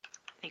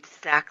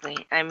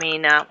 Exactly. I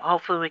mean,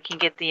 hopefully we can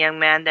get the young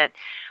man that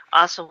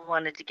also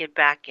wanted to get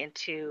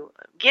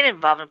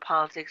involved in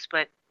politics,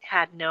 but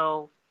had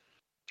no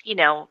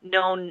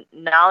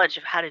knowledge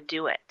of how to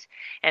do it.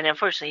 And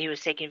unfortunately, he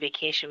was taking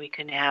vacation. We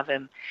couldn't have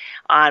him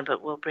on,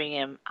 but we'll bring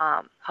him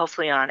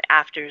hopefully on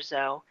after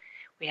Zoe.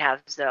 We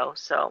have Zoe.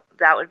 So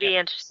that would be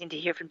interesting to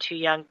hear from two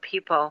young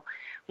people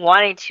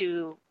wanting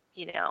to,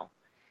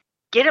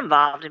 get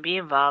involved and be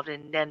involved,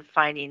 and then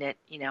finding it,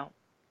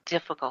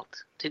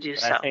 difficult to do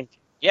so. I think,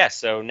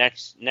 so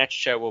next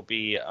show will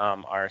be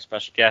our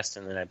special guest,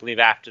 and then I believe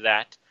after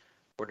that,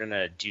 we're going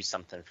to do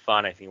something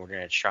fun. I think we're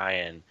going to try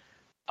and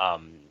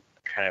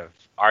kind of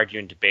argue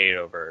and debate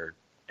over,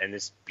 and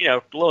this,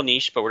 a little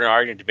niche, but we're going to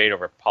argue and debate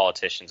over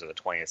politicians of the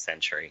 20th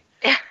century.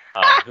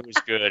 Who was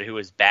good, who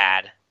was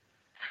bad.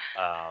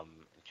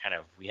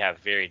 We have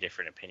very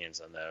different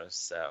opinions on those.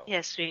 So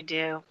yes, we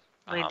do.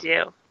 We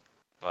do.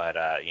 But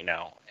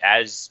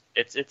as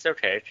it's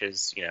okay,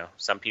 because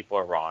some people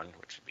are wrong,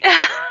 which would be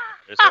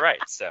there's a right.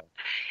 So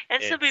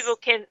and some people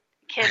can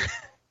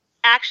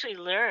actually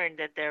learn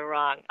that they're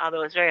wrong,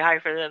 although it's very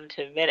hard for them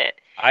to admit it.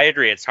 I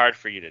agree. It's hard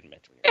for you to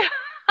admit.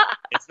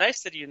 It's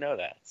nice that you know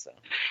that. So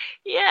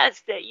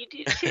yes, that you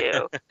do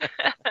too.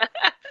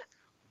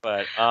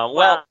 But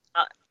go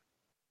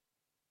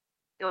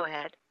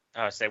ahead.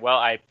 I would say,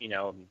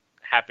 I'm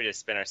happy to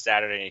spend our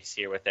Saturdays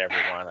here with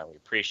everyone. We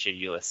appreciate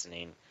you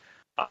listening.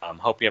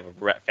 Hope you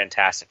have a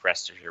fantastic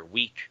rest of your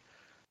week.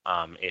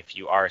 If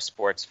you are a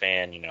sports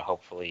fan,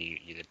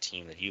 hopefully the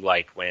team that you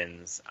like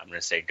wins. I'm going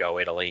to say go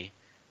Italy.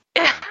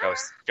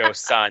 Go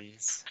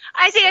Suns.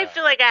 I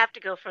feel like I have to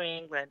go for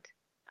England.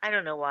 I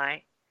don't know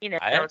why.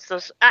 It's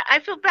those. I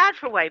feel bad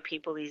for white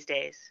people these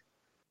days.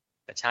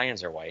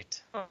 Italians are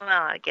white. Well,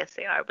 I guess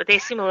they are, but they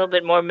seem a little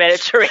bit more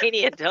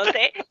Mediterranean, don't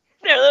they?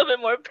 They're a little bit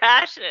more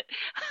passionate.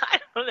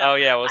 I don't know. Oh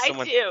yeah,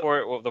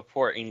 the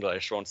poor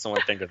English. Won't someone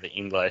think of the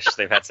English?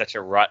 They've had such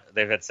a rough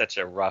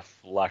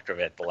luck of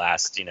it the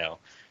last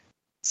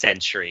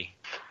century.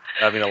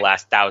 I mean, the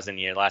last 1,000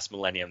 years, last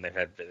millennium,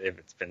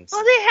 it's been.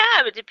 Well, they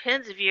have. It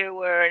depends if you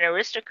were an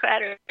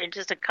aristocrat or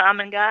just a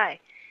common guy.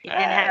 You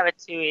didn't have it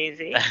too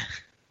easy.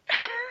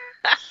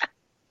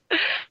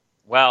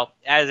 Well,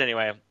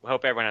 anyway, I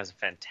hope everyone has a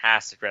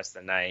fantastic rest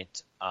of the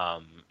night.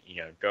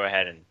 Go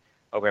ahead and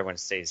hope everyone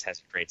has a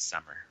great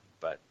summer.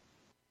 But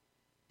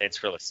thanks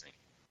for listening.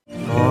 For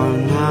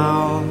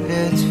now,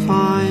 it's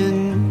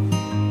fine.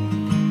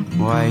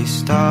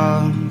 Waste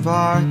of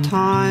our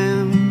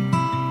time.